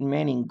 Peyton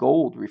Manning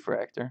Gold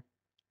Refractor.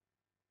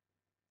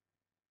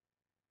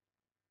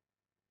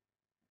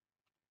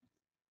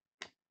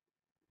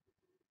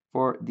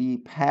 For the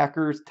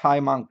Packers, Ty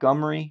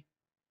Montgomery,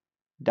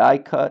 die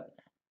cut.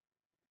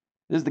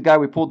 This is the guy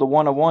we pulled the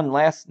 101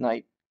 last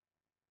night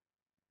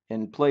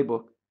in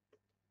Playbook.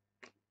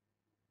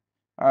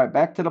 All right,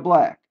 back to the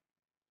black.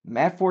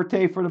 Matt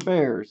Forte for the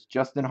Bears,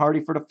 Justin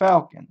Hardy for the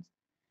Falcons,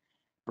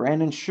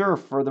 Brandon Scherff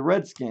for the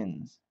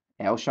Redskins,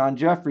 Alshon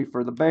Jeffrey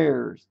for the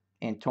Bears,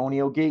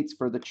 Antonio Gates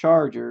for the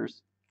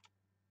Chargers,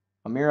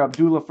 Ameer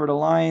Abdullah for the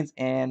Lions,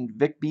 and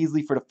Vic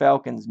Beasley for the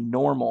Falcons,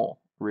 normal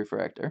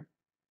refractor.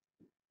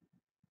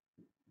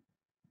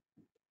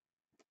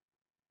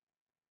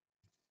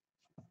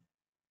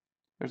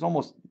 There's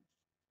almost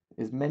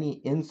as many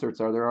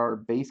inserts as there are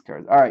base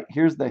cards. All right,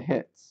 here's the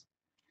hits.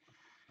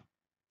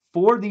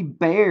 For the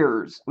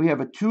Bears, we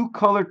have a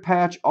 2-colored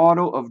patch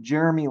auto of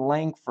Jeremy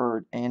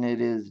Langford, and it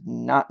is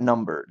not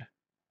numbered.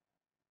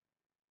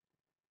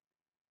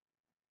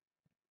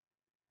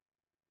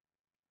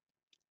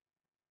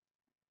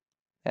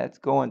 That's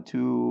going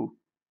to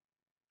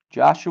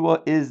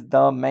Joshua is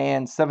the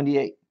man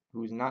 78,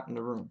 who's not in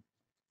the room.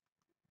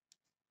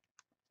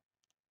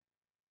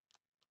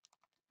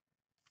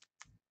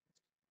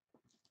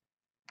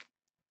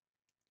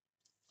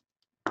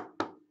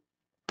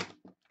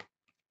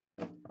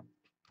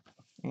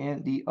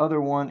 And the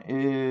other one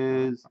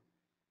is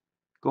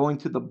going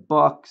to the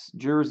Bucks,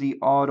 jersey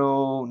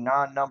auto,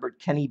 non-numbered,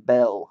 Kenny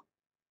Bell.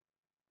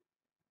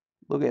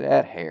 Look at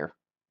that hair.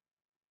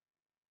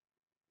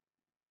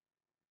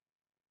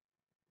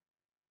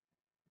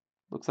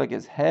 Looks like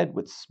his head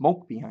with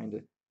smoke behind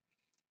it.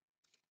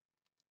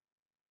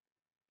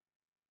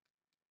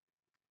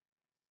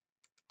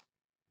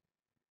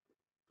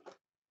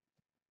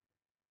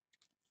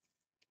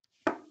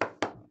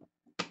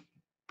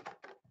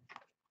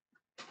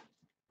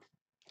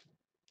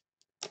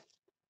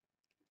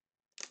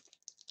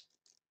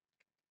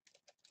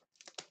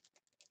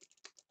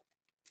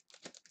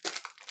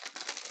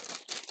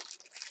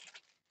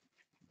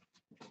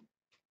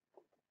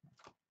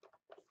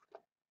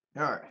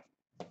 All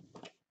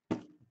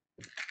right.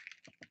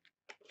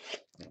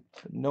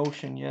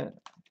 Notion yet.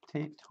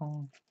 Tape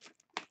tone.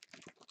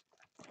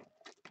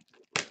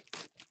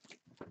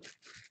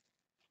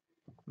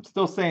 I'm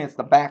still saying it's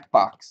the back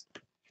box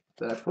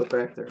that I put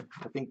back there.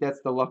 I think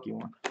that's the lucky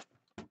one.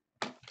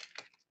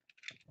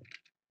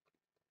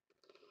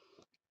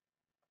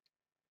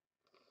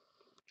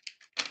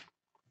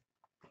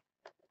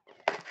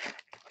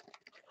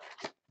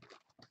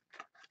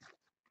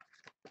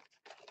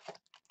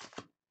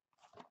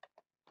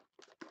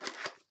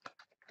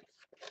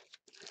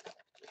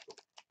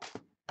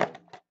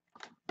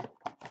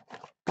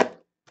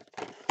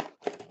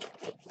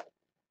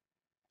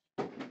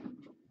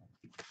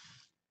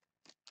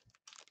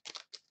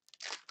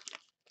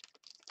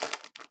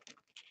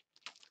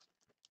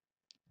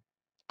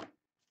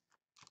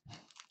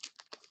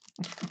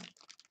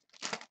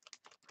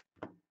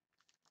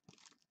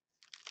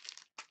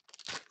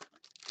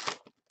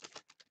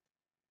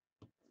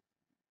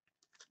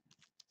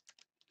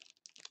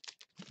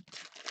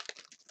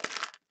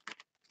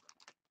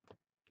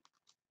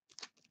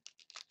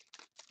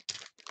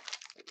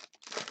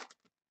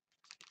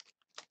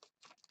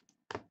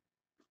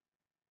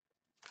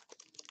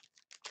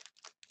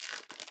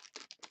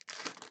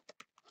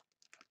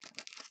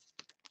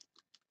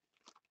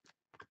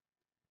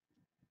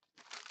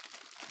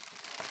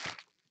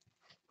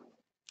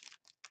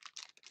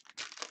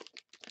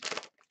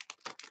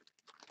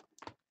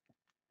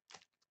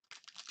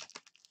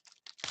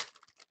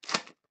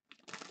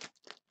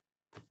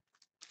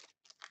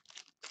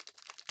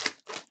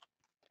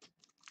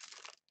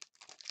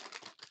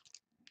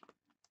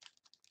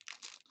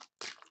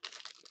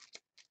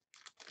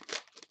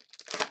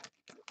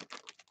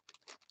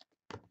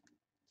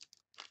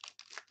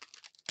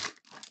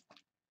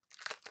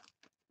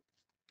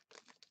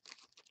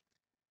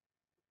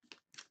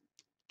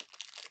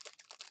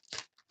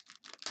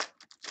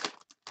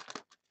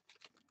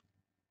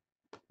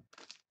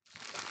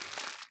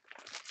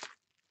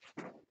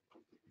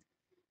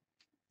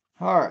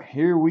 All right,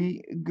 here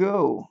we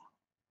go.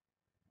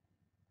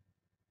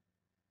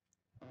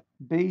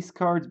 Base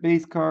cards,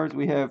 base cards.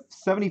 We have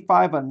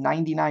 75 of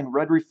 99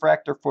 red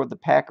refractor for the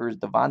Packers,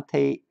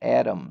 Davante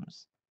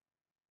Adams.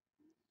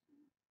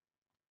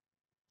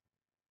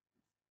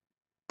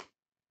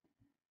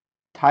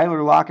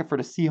 Tyler Lockett for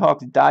the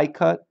Seahawks, die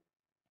cut,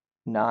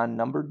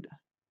 non-numbered.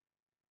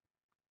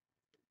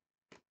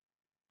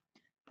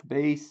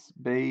 Base,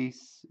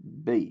 base,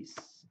 base.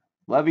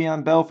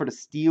 Le'Veon Bell for the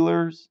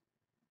Steelers,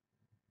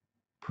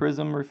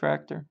 prism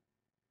refractor.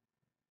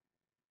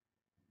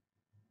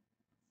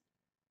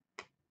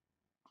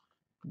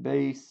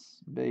 Base,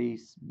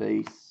 base,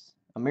 base.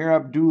 Amir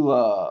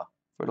Abdullah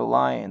for the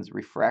Lions,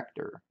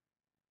 refractor.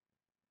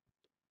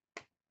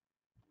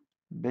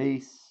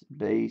 Base,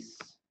 base.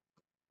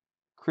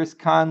 Chris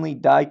Conley,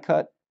 die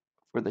cut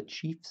for the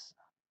Chiefs.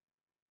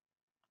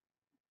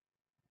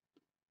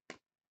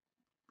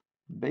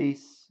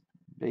 Base,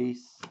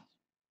 base.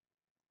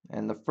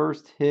 And the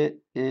first hit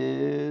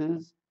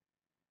is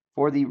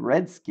for the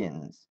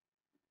Redskins.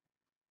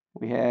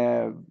 We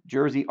have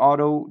jersey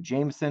auto,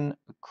 Jameson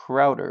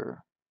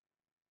Crowder.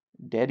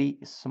 Daddy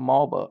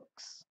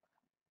Smallbucks.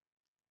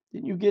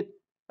 Didn't you get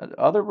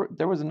other?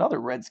 There was another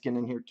Redskin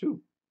in here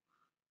too.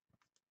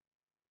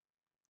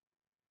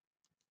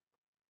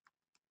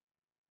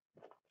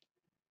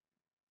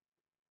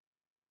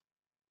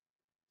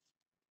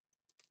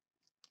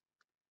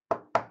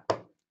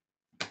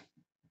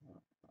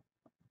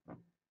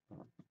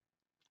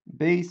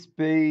 Base,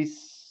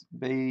 base,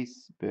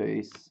 base,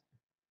 base.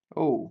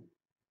 Oh.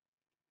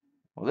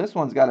 Well, this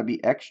one's got to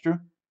be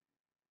extra.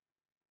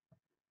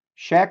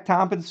 Shaq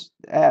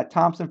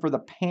Thompson for the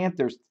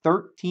Panthers,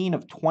 13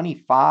 of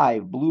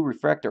 25, blue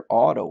refractor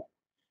auto.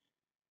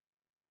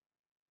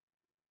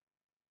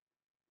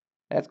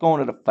 That's going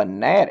to the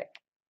Fanatic.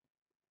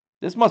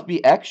 This must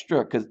be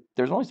extra because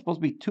there's only supposed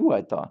to be 2,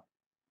 I thought.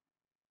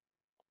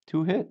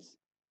 2 hits.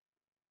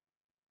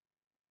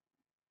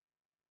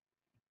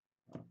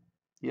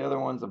 The other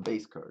one's a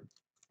base card.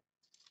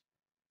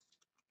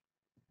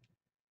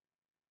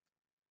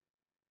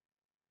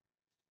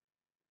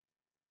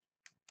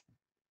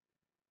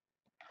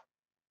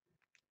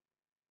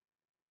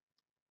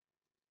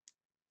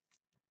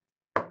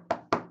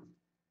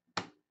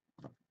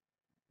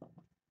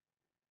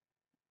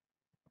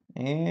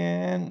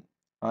 And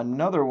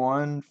another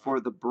one for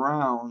the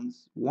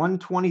Browns,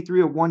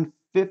 123 of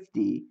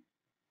 150.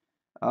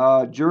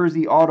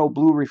 Jersey auto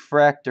blue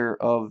refractor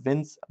of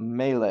Vince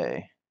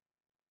Melee.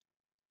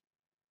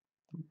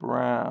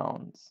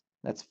 Browns.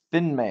 That's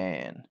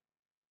Finman.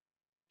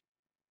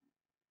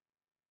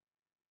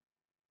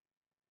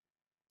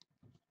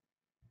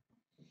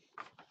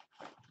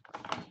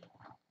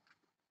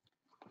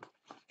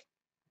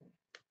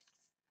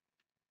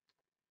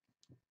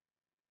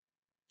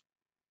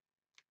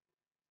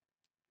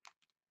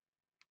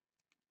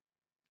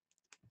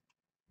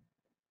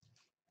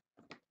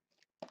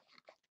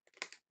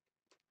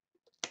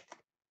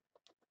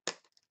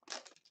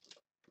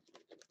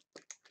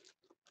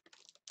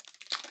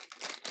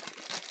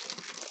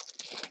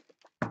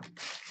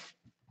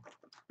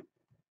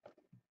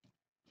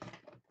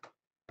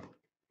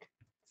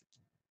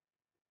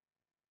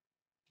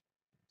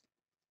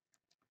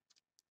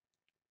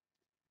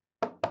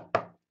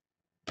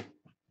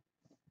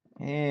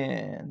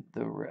 And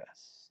the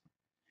rest.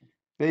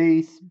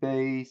 Base,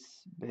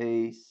 base,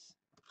 base.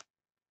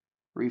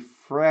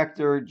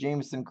 Refractor,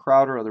 Jameson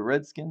Crowder of the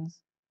Redskins.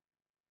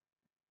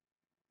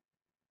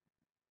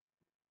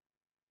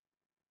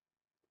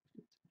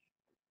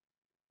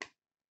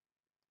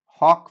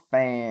 Hawk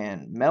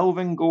Fan,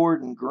 Melvin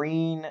Gordon,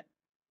 green,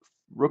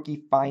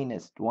 rookie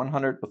finest,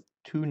 100 of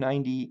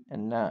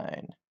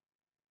 299.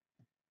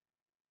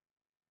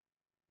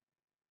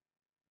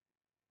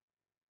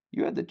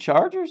 You had the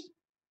Chargers?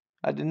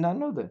 I did not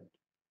know that.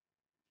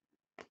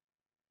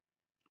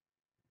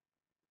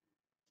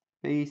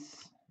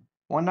 Base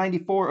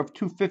 194 of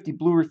 250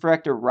 blue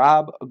refractor,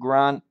 Rob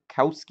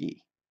Gronkowski.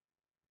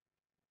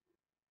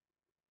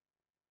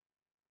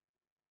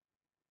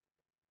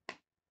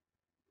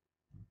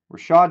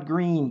 Rashad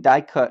Green,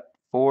 die cut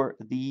for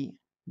the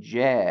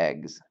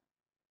Jags.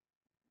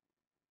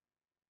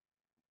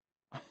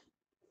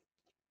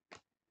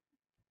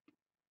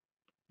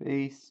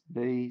 Base,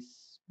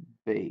 base,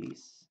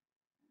 base.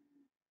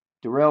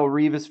 Darrelle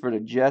Revis for the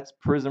Jets,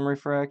 prism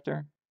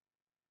refractor.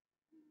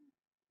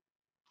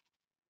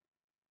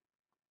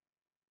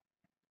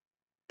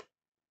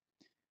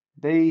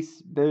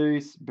 Base,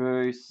 base,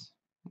 base.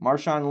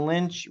 Marshawn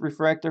Lynch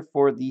refractor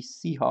for the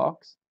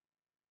Seahawks.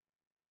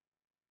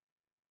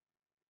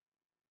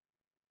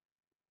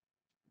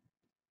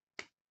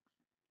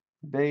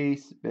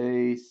 Base,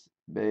 base,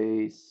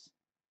 base,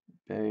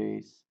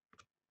 base.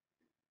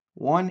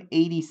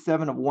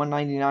 187 of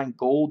 199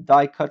 gold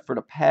die cut for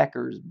the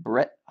Packers,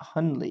 Brett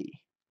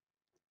Hundley.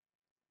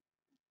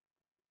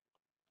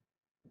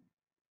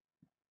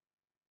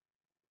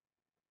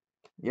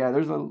 Yeah,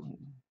 there's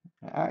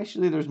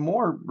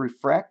more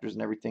refractors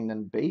and everything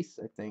than base,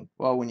 I think.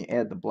 Well, when you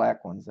add the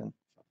black ones in.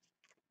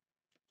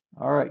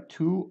 All right,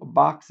 2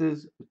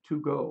 boxes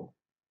to go.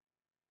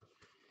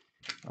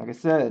 Like I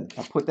said,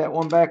 I put that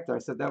one back there. I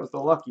said that was the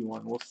lucky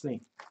one. We'll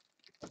see.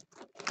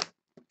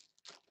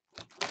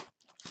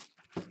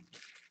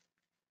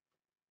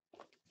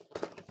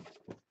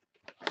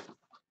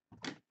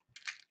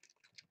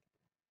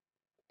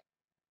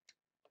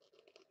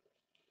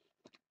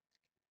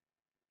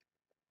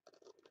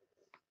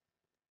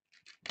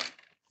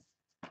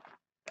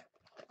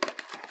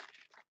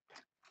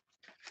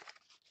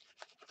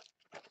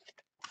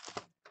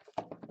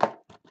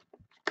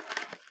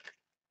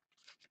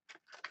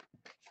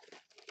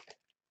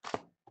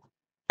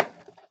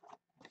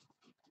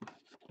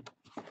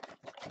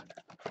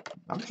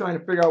 I'm trying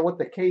to figure out what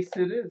the case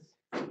it is.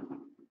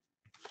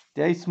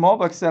 Dave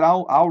Smallbuck said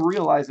I'll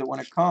realize it when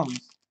it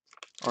comes.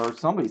 Or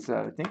somebody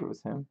said, I think it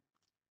was him.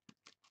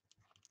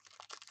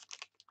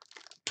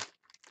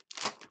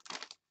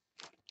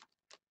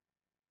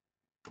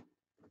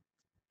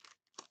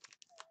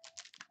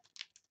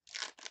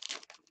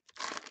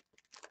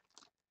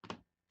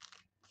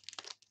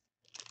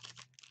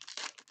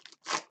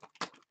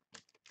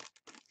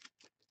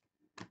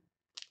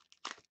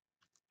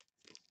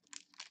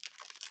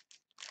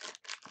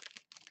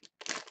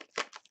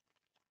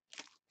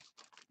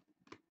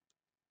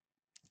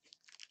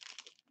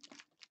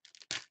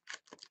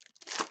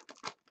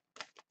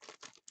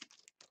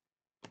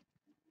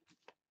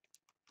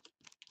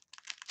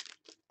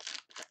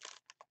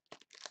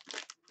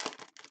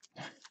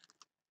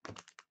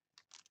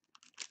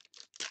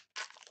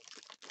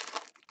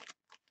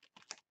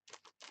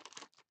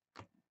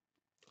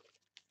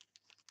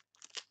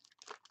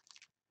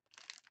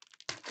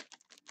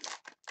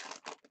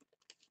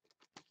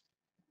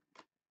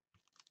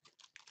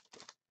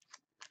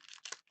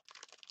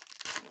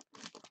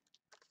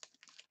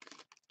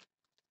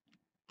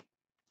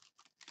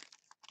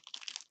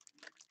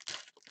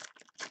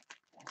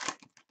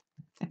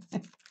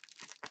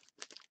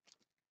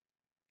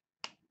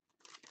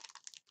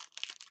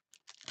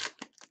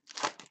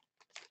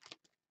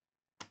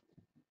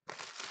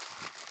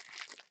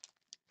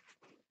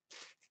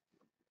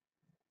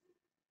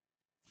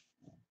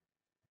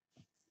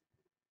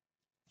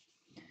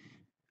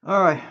 All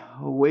right,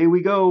 away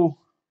we go.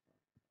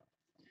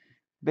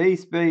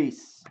 Base.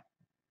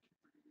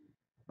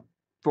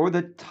 For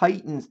the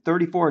Titans,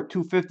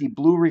 34/250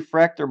 blue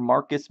refractor,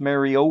 Marcus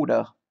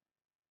Mariota.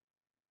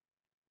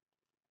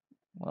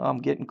 Well, I'm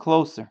getting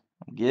closer.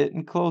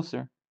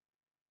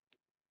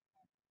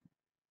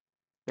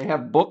 They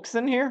have books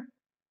in here?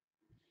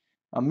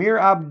 Amir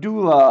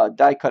Abdullah,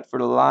 die cut for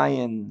the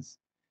Lions.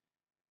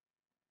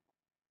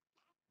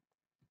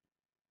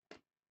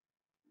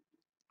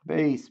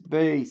 Base.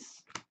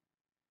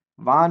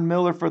 Von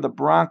Miller for the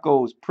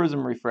Broncos,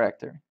 prism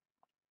refractor.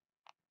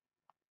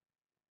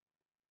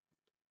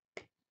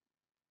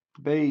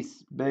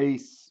 Base.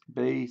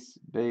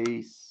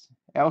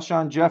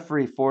 Alshon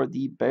Jeffrey for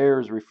the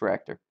Bears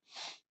refractor.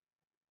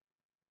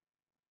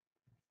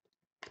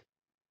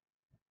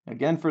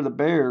 Again for the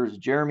Bears,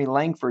 Jeremy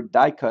Langford,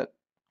 die cut.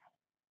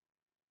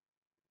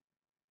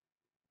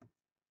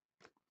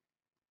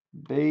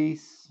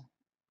 Base.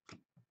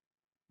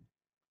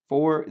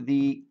 For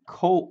the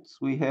Colts,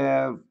 we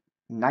have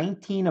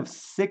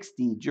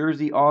 19/60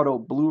 jersey auto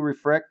blue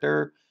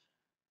refractor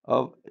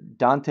of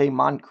Dante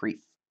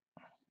Moncrief.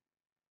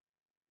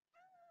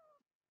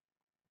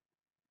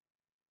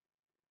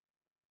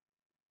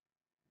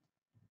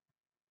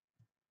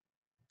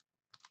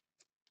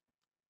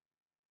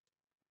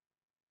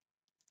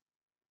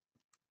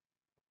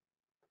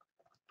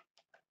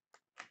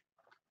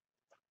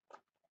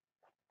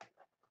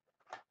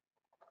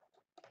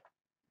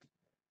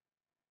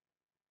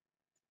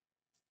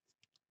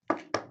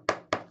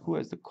 Who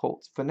has the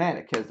Colts?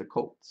 Fanatic has the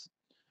Colts.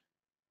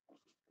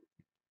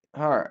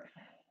 All right.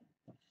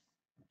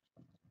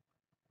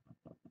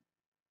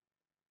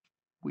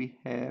 We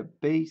have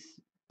base.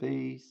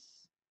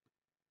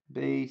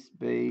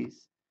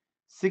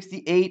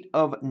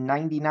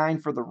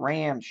 68/99 for the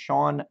Rams,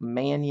 Sean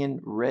Mannion,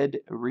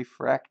 red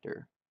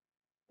refractor.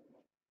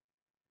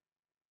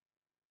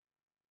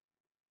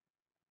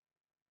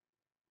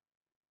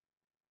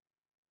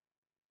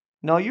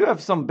 No, you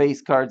have some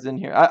base cards in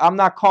here. I'm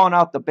not calling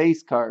out the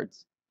base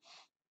cards,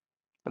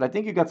 but I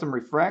think you got some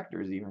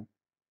refractors even.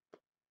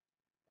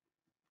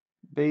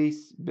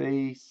 Base.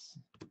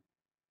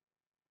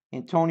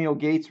 Antonio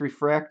Gates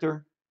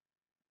refractor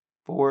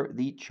for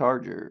the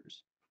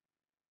Chargers.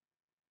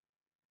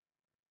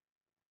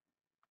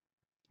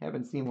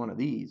 Haven't seen one of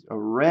these. A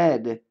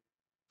red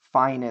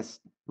finest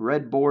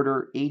red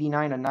border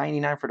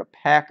 89/99 for the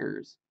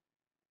Packers.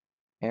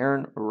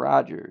 Aaron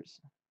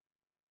Rodgers.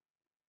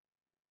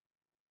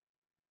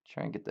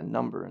 Try and get the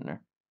number in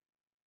there.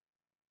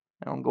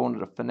 Now I'm going to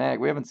the Fanatic.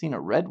 We haven't seen a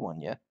red one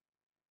yet.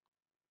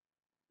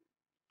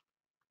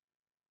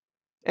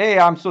 Hey,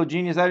 I'm so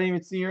genius. I didn't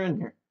even see you're in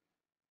here.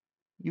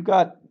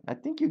 I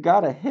think you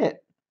got a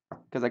hit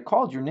because I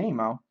called your name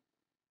out.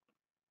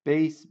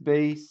 Base.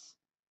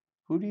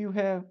 Who do you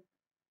have?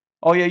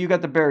 Oh, yeah, you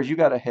got the Bears. You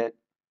got a hit.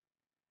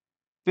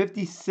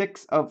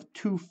 56 of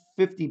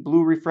 250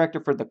 blue refractor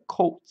for the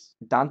Colts,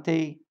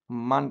 Dante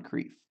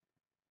Moncrief.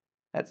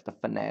 That's the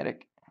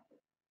Fanatic.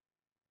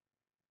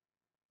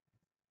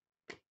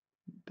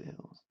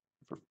 Bills.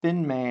 For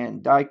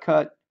Finman, die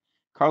cut,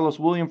 Carlos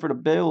William for the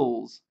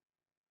Bills.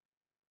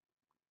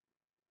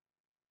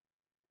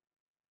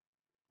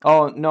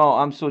 Oh no,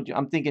 I'm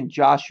thinking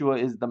Joshua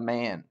is the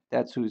man.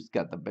 That's who's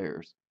got the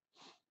Bears.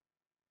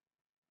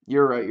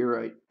 You're right, you're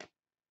right.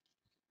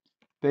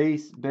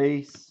 Base.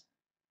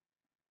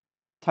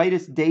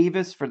 Titus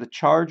Davis for the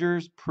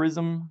Chargers,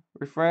 Prism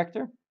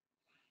Refractor.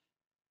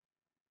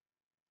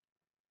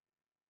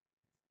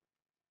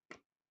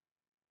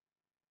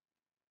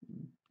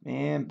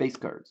 And base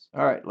cards.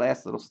 All right,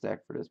 last little stack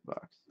for this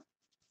box.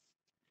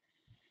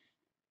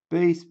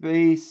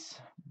 Base.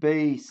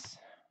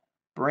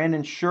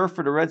 Brandon Scherff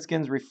for the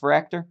Redskins,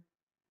 Refractor.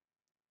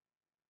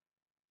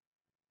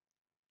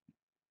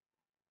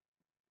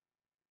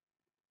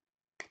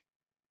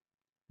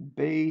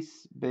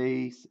 Base.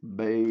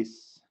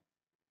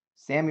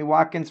 Sammy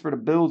Watkins for the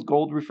Bills,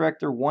 Gold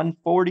Refractor,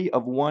 140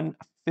 of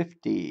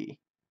 150.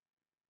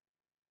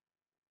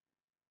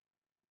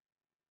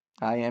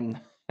 I am.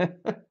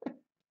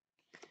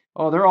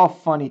 Oh, they're all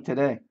funny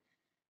today.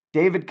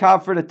 David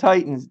Cobb for the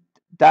Titans,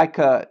 die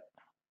cut.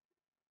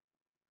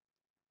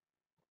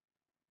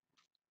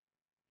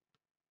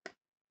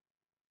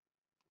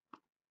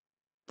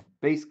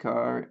 Base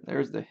card.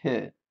 There's the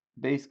hit.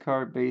 Base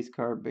card.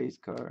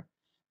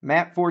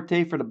 Matt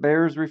Forte for the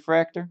Bears,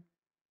 Refractor.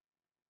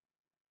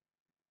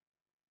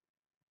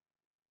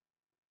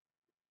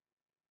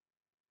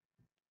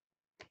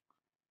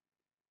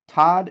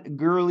 Todd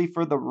Gurley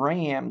for the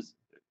Rams,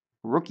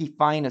 Rookie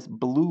Finest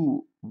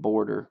blue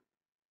border.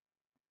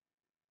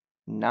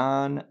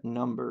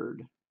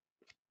 Non-numbered.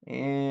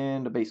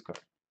 And a base card.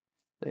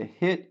 The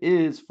hit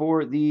is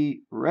for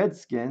the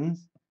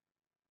Redskins.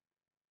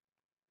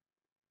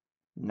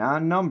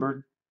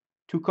 Non-numbered.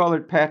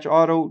 Two-colored patch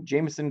auto,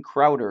 Jamison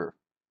Crowder.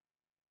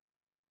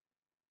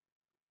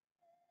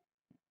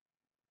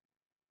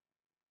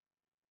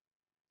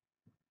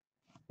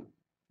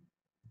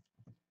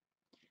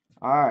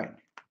 All right.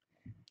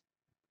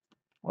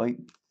 Well,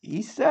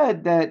 he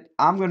said that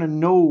I'm gonna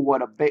know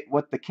what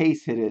the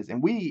case hit is,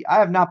 and I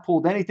have not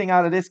pulled anything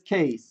out of this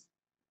case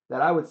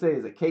that I would say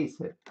is a case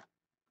hit.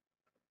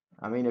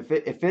 I mean, if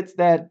it's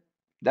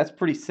that's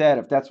pretty sad.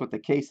 If that's what the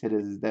case hit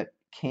is that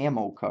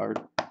camo card.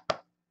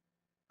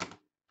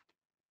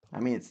 I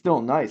mean, it's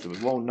still nice. It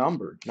was low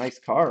numbered, nice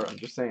card. I'm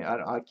just saying,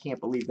 I can't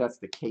believe that's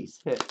the case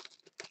hit.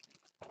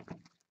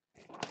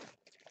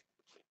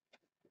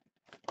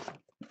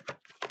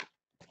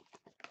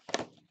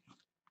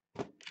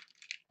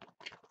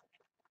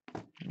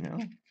 You know,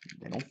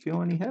 they don't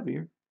feel any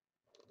heavier.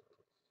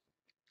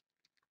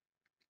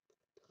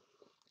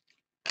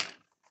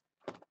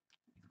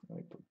 Let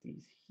me put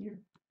these here.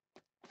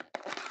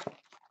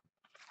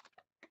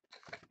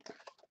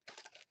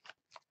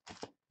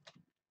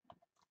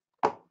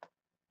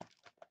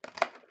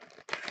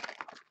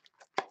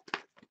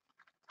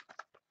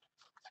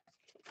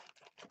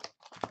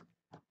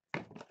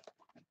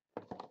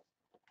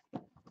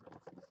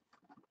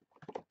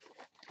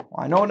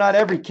 Well, I know not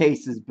every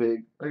case is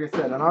big. Like I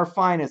said, on our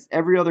finest,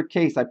 every other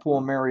case I pull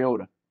a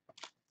Mariota.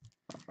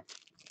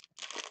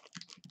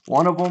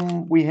 One of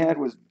them we had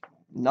was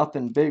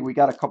nothing big. We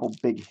got a couple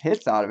big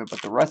hits out of it,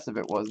 but the rest of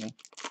it wasn't.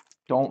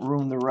 Don't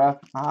ruin the ref.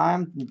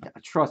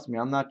 Trust me,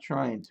 I'm not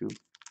trying to.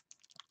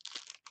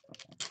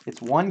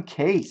 It's one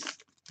case.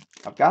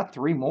 I've got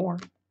 3 more.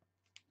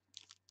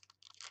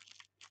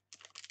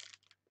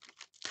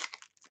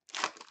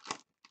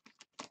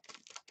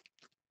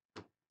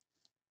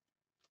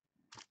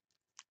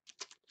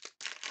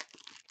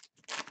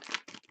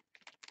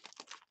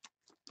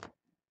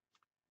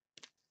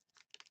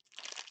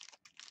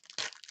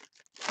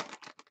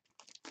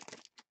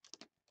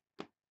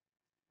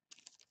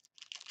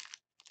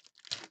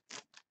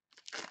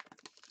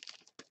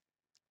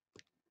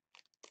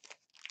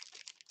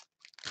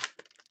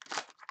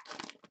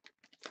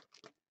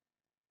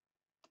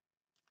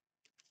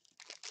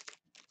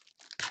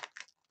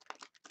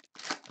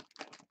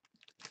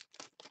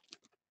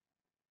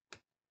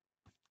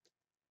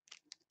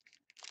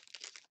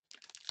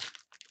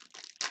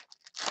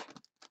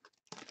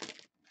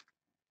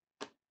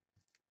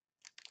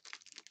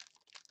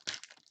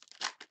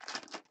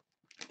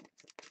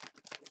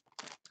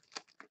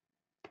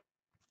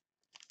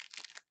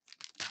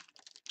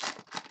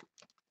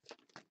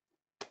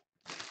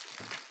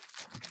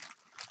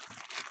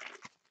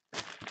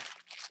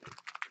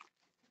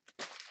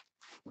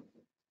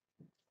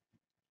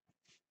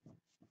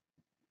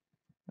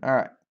 All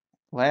right.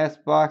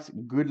 Last box.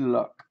 Good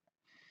luck.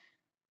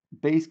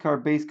 Base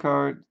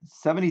card.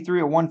 73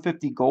 of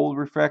 150 gold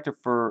refractor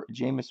for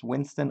Jameis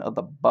Winston of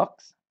the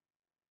Bucks.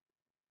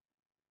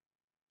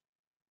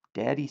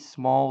 Daddy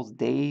Smalls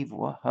Dave.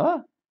 What?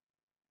 Huh?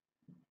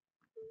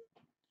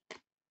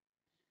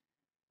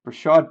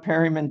 Rashad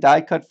Perryman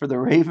die cut for the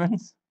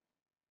Ravens.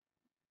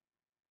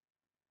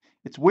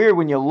 It's weird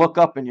when you look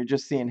up and you're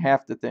just seeing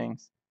half the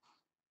things.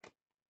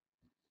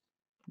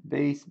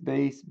 Base,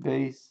 base,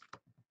 base.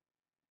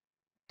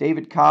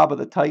 David Cobb of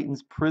the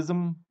Titans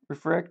Prism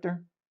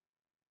Refractor.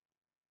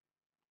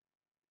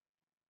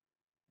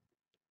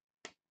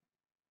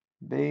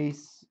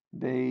 Base,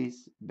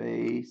 base,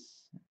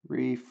 base.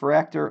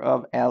 Refractor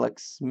of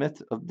Alex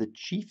Smith of the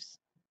Chiefs.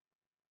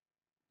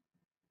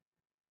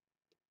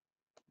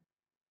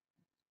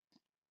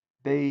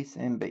 Base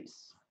and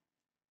base.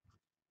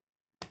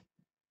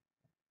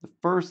 The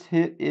first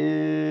hit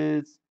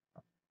is...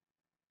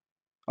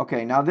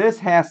 Okay, now this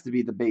has to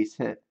be the base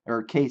hit,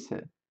 or case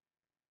hit.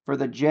 For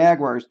the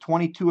Jaguars,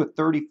 22 of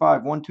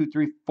 35, 1, 2,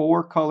 3,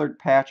 4 colored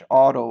patch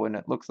auto, and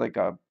it looks like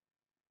a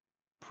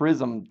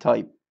prism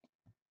type.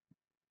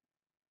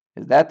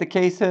 Is that the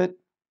case hit?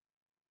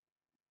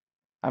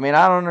 I mean,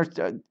 I don't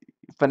understand.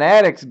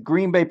 Fanatics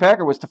Green Bay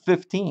Packer was to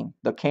 15,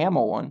 the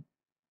camo one.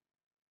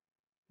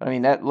 I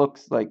mean, that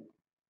looks like...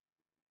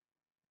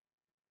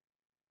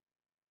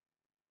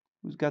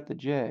 Who's got the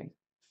Jag?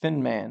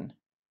 Finman.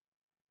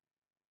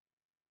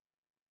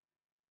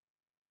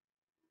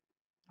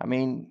 I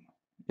mean,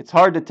 it's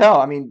hard to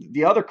tell. I mean,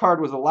 the other card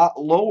was a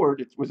lot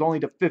lowered. It was only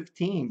to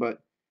 15, but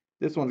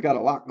this one's got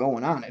a lot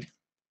going on it.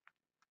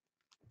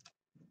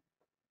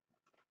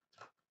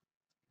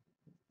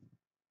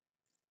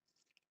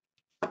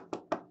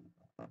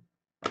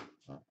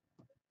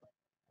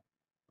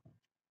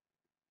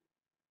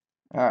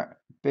 All right,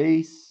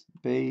 base,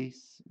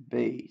 base,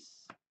 base.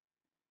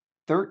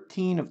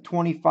 13 of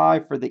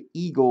 25 for the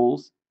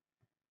Eagles.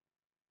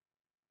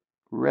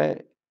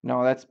 Red,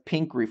 no, that's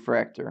pink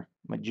refractor.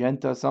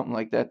 Magenta, something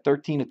like that.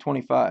 13 of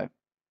 25.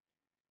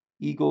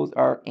 Eagles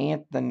are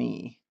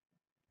Anthony.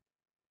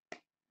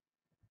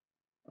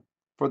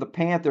 For the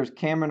Panthers,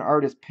 Cameron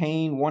Artis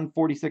Payne,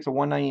 146 of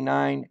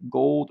 199.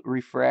 Gold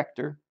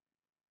refractor.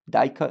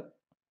 Die cut.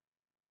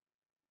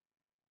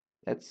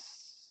 That's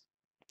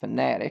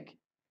Fanatic.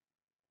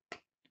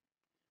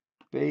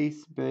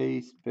 Base,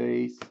 base,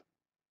 base.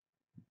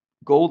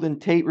 Golden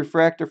Tate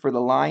refractor for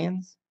the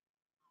Lions.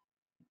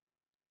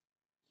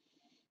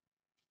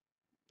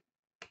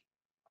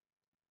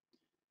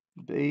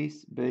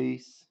 Base,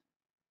 base,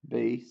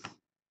 base.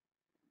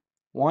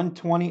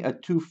 120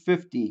 of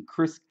 250.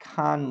 Chris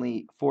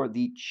Conley for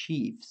the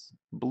Chiefs.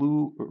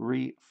 Blue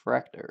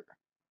refractor.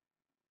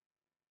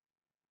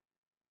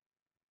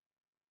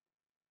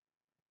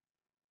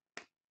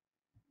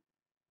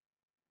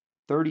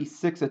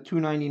 $36 of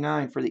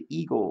 299 for the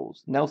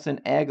Eagles.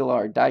 Nelson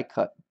Aguilar die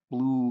cut.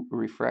 Blue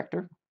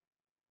refractor.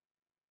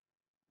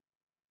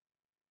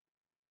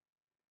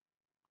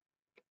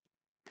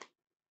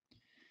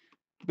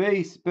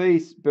 Base,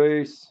 base,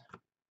 base.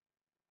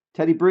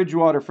 Teddy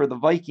Bridgewater for the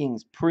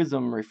Vikings.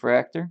 Prism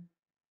refractor.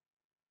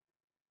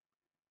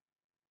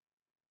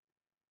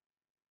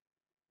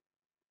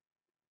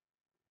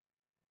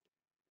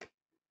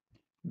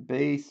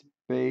 Base,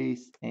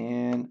 base,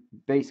 and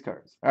base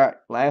cards. All right,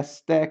 last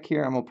stack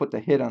here. I'm going to put the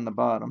hit on the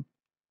bottom.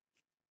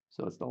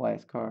 So it's the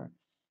last card.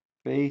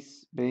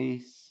 Base,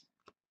 base.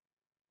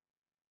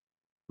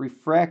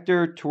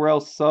 Refractor,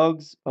 Terrell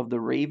Suggs of the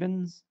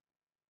Ravens.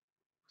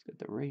 Let's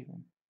get the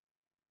Raven.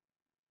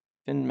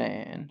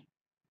 Finman.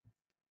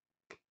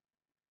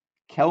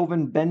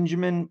 Kelvin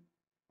Benjamin,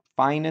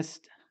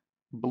 finest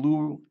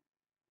blue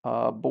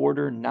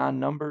border,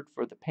 non-numbered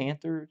for the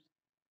Panthers.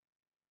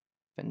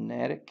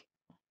 Fanatic.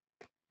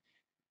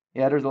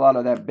 Yeah, there's a lot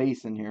of that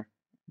base in here.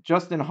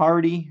 Justin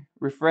Hardy,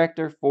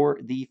 refractor for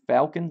the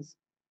Falcons.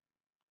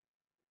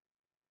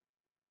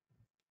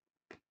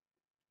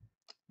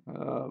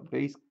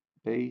 Base,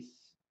 base,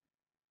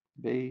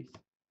 base.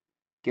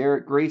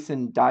 Garrett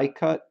Grayson die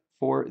cut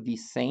for the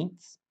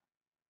Saints.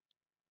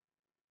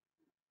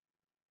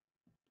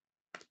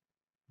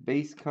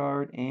 Base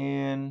card,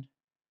 and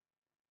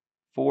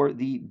for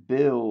the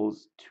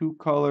Bills,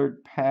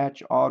 2-colored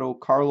patch auto,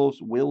 Carlos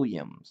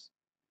Williams.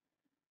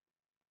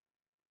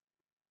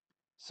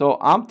 So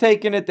I'm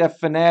taking it that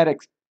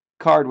Fanatic's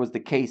card was the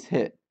case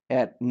hit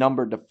at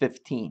numbered to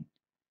 15.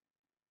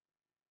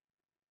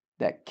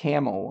 That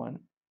camo one.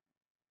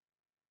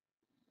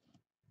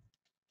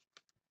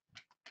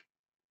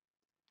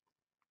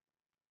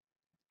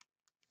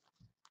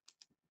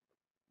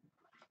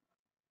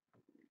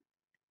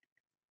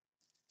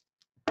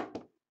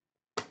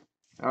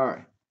 All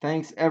right.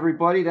 Thanks,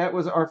 everybody. That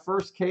was our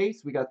first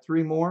case. We got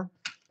 3 more.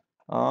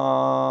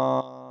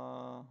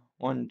 1,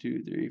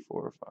 2, 3,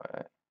 4,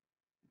 5,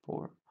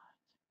 4,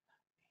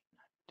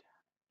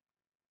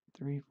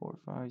 3, 4,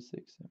 5, 6,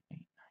 7, 8, 9, 10,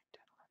 11,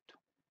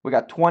 12. We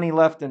got 20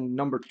 left in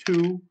number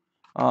 2.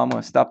 I'm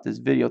going to stop this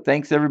video.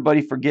 Thanks,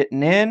 everybody, for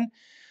getting in.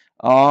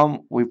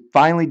 We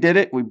finally did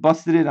it. We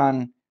busted it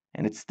on,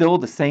 and it's still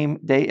the same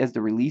day as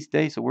the release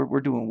day, so we're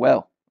doing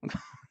well.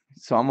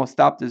 So I'm going to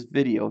stop this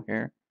video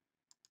here.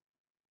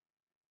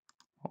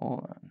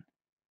 Hold on.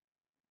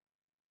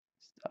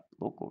 Stop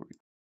local recording.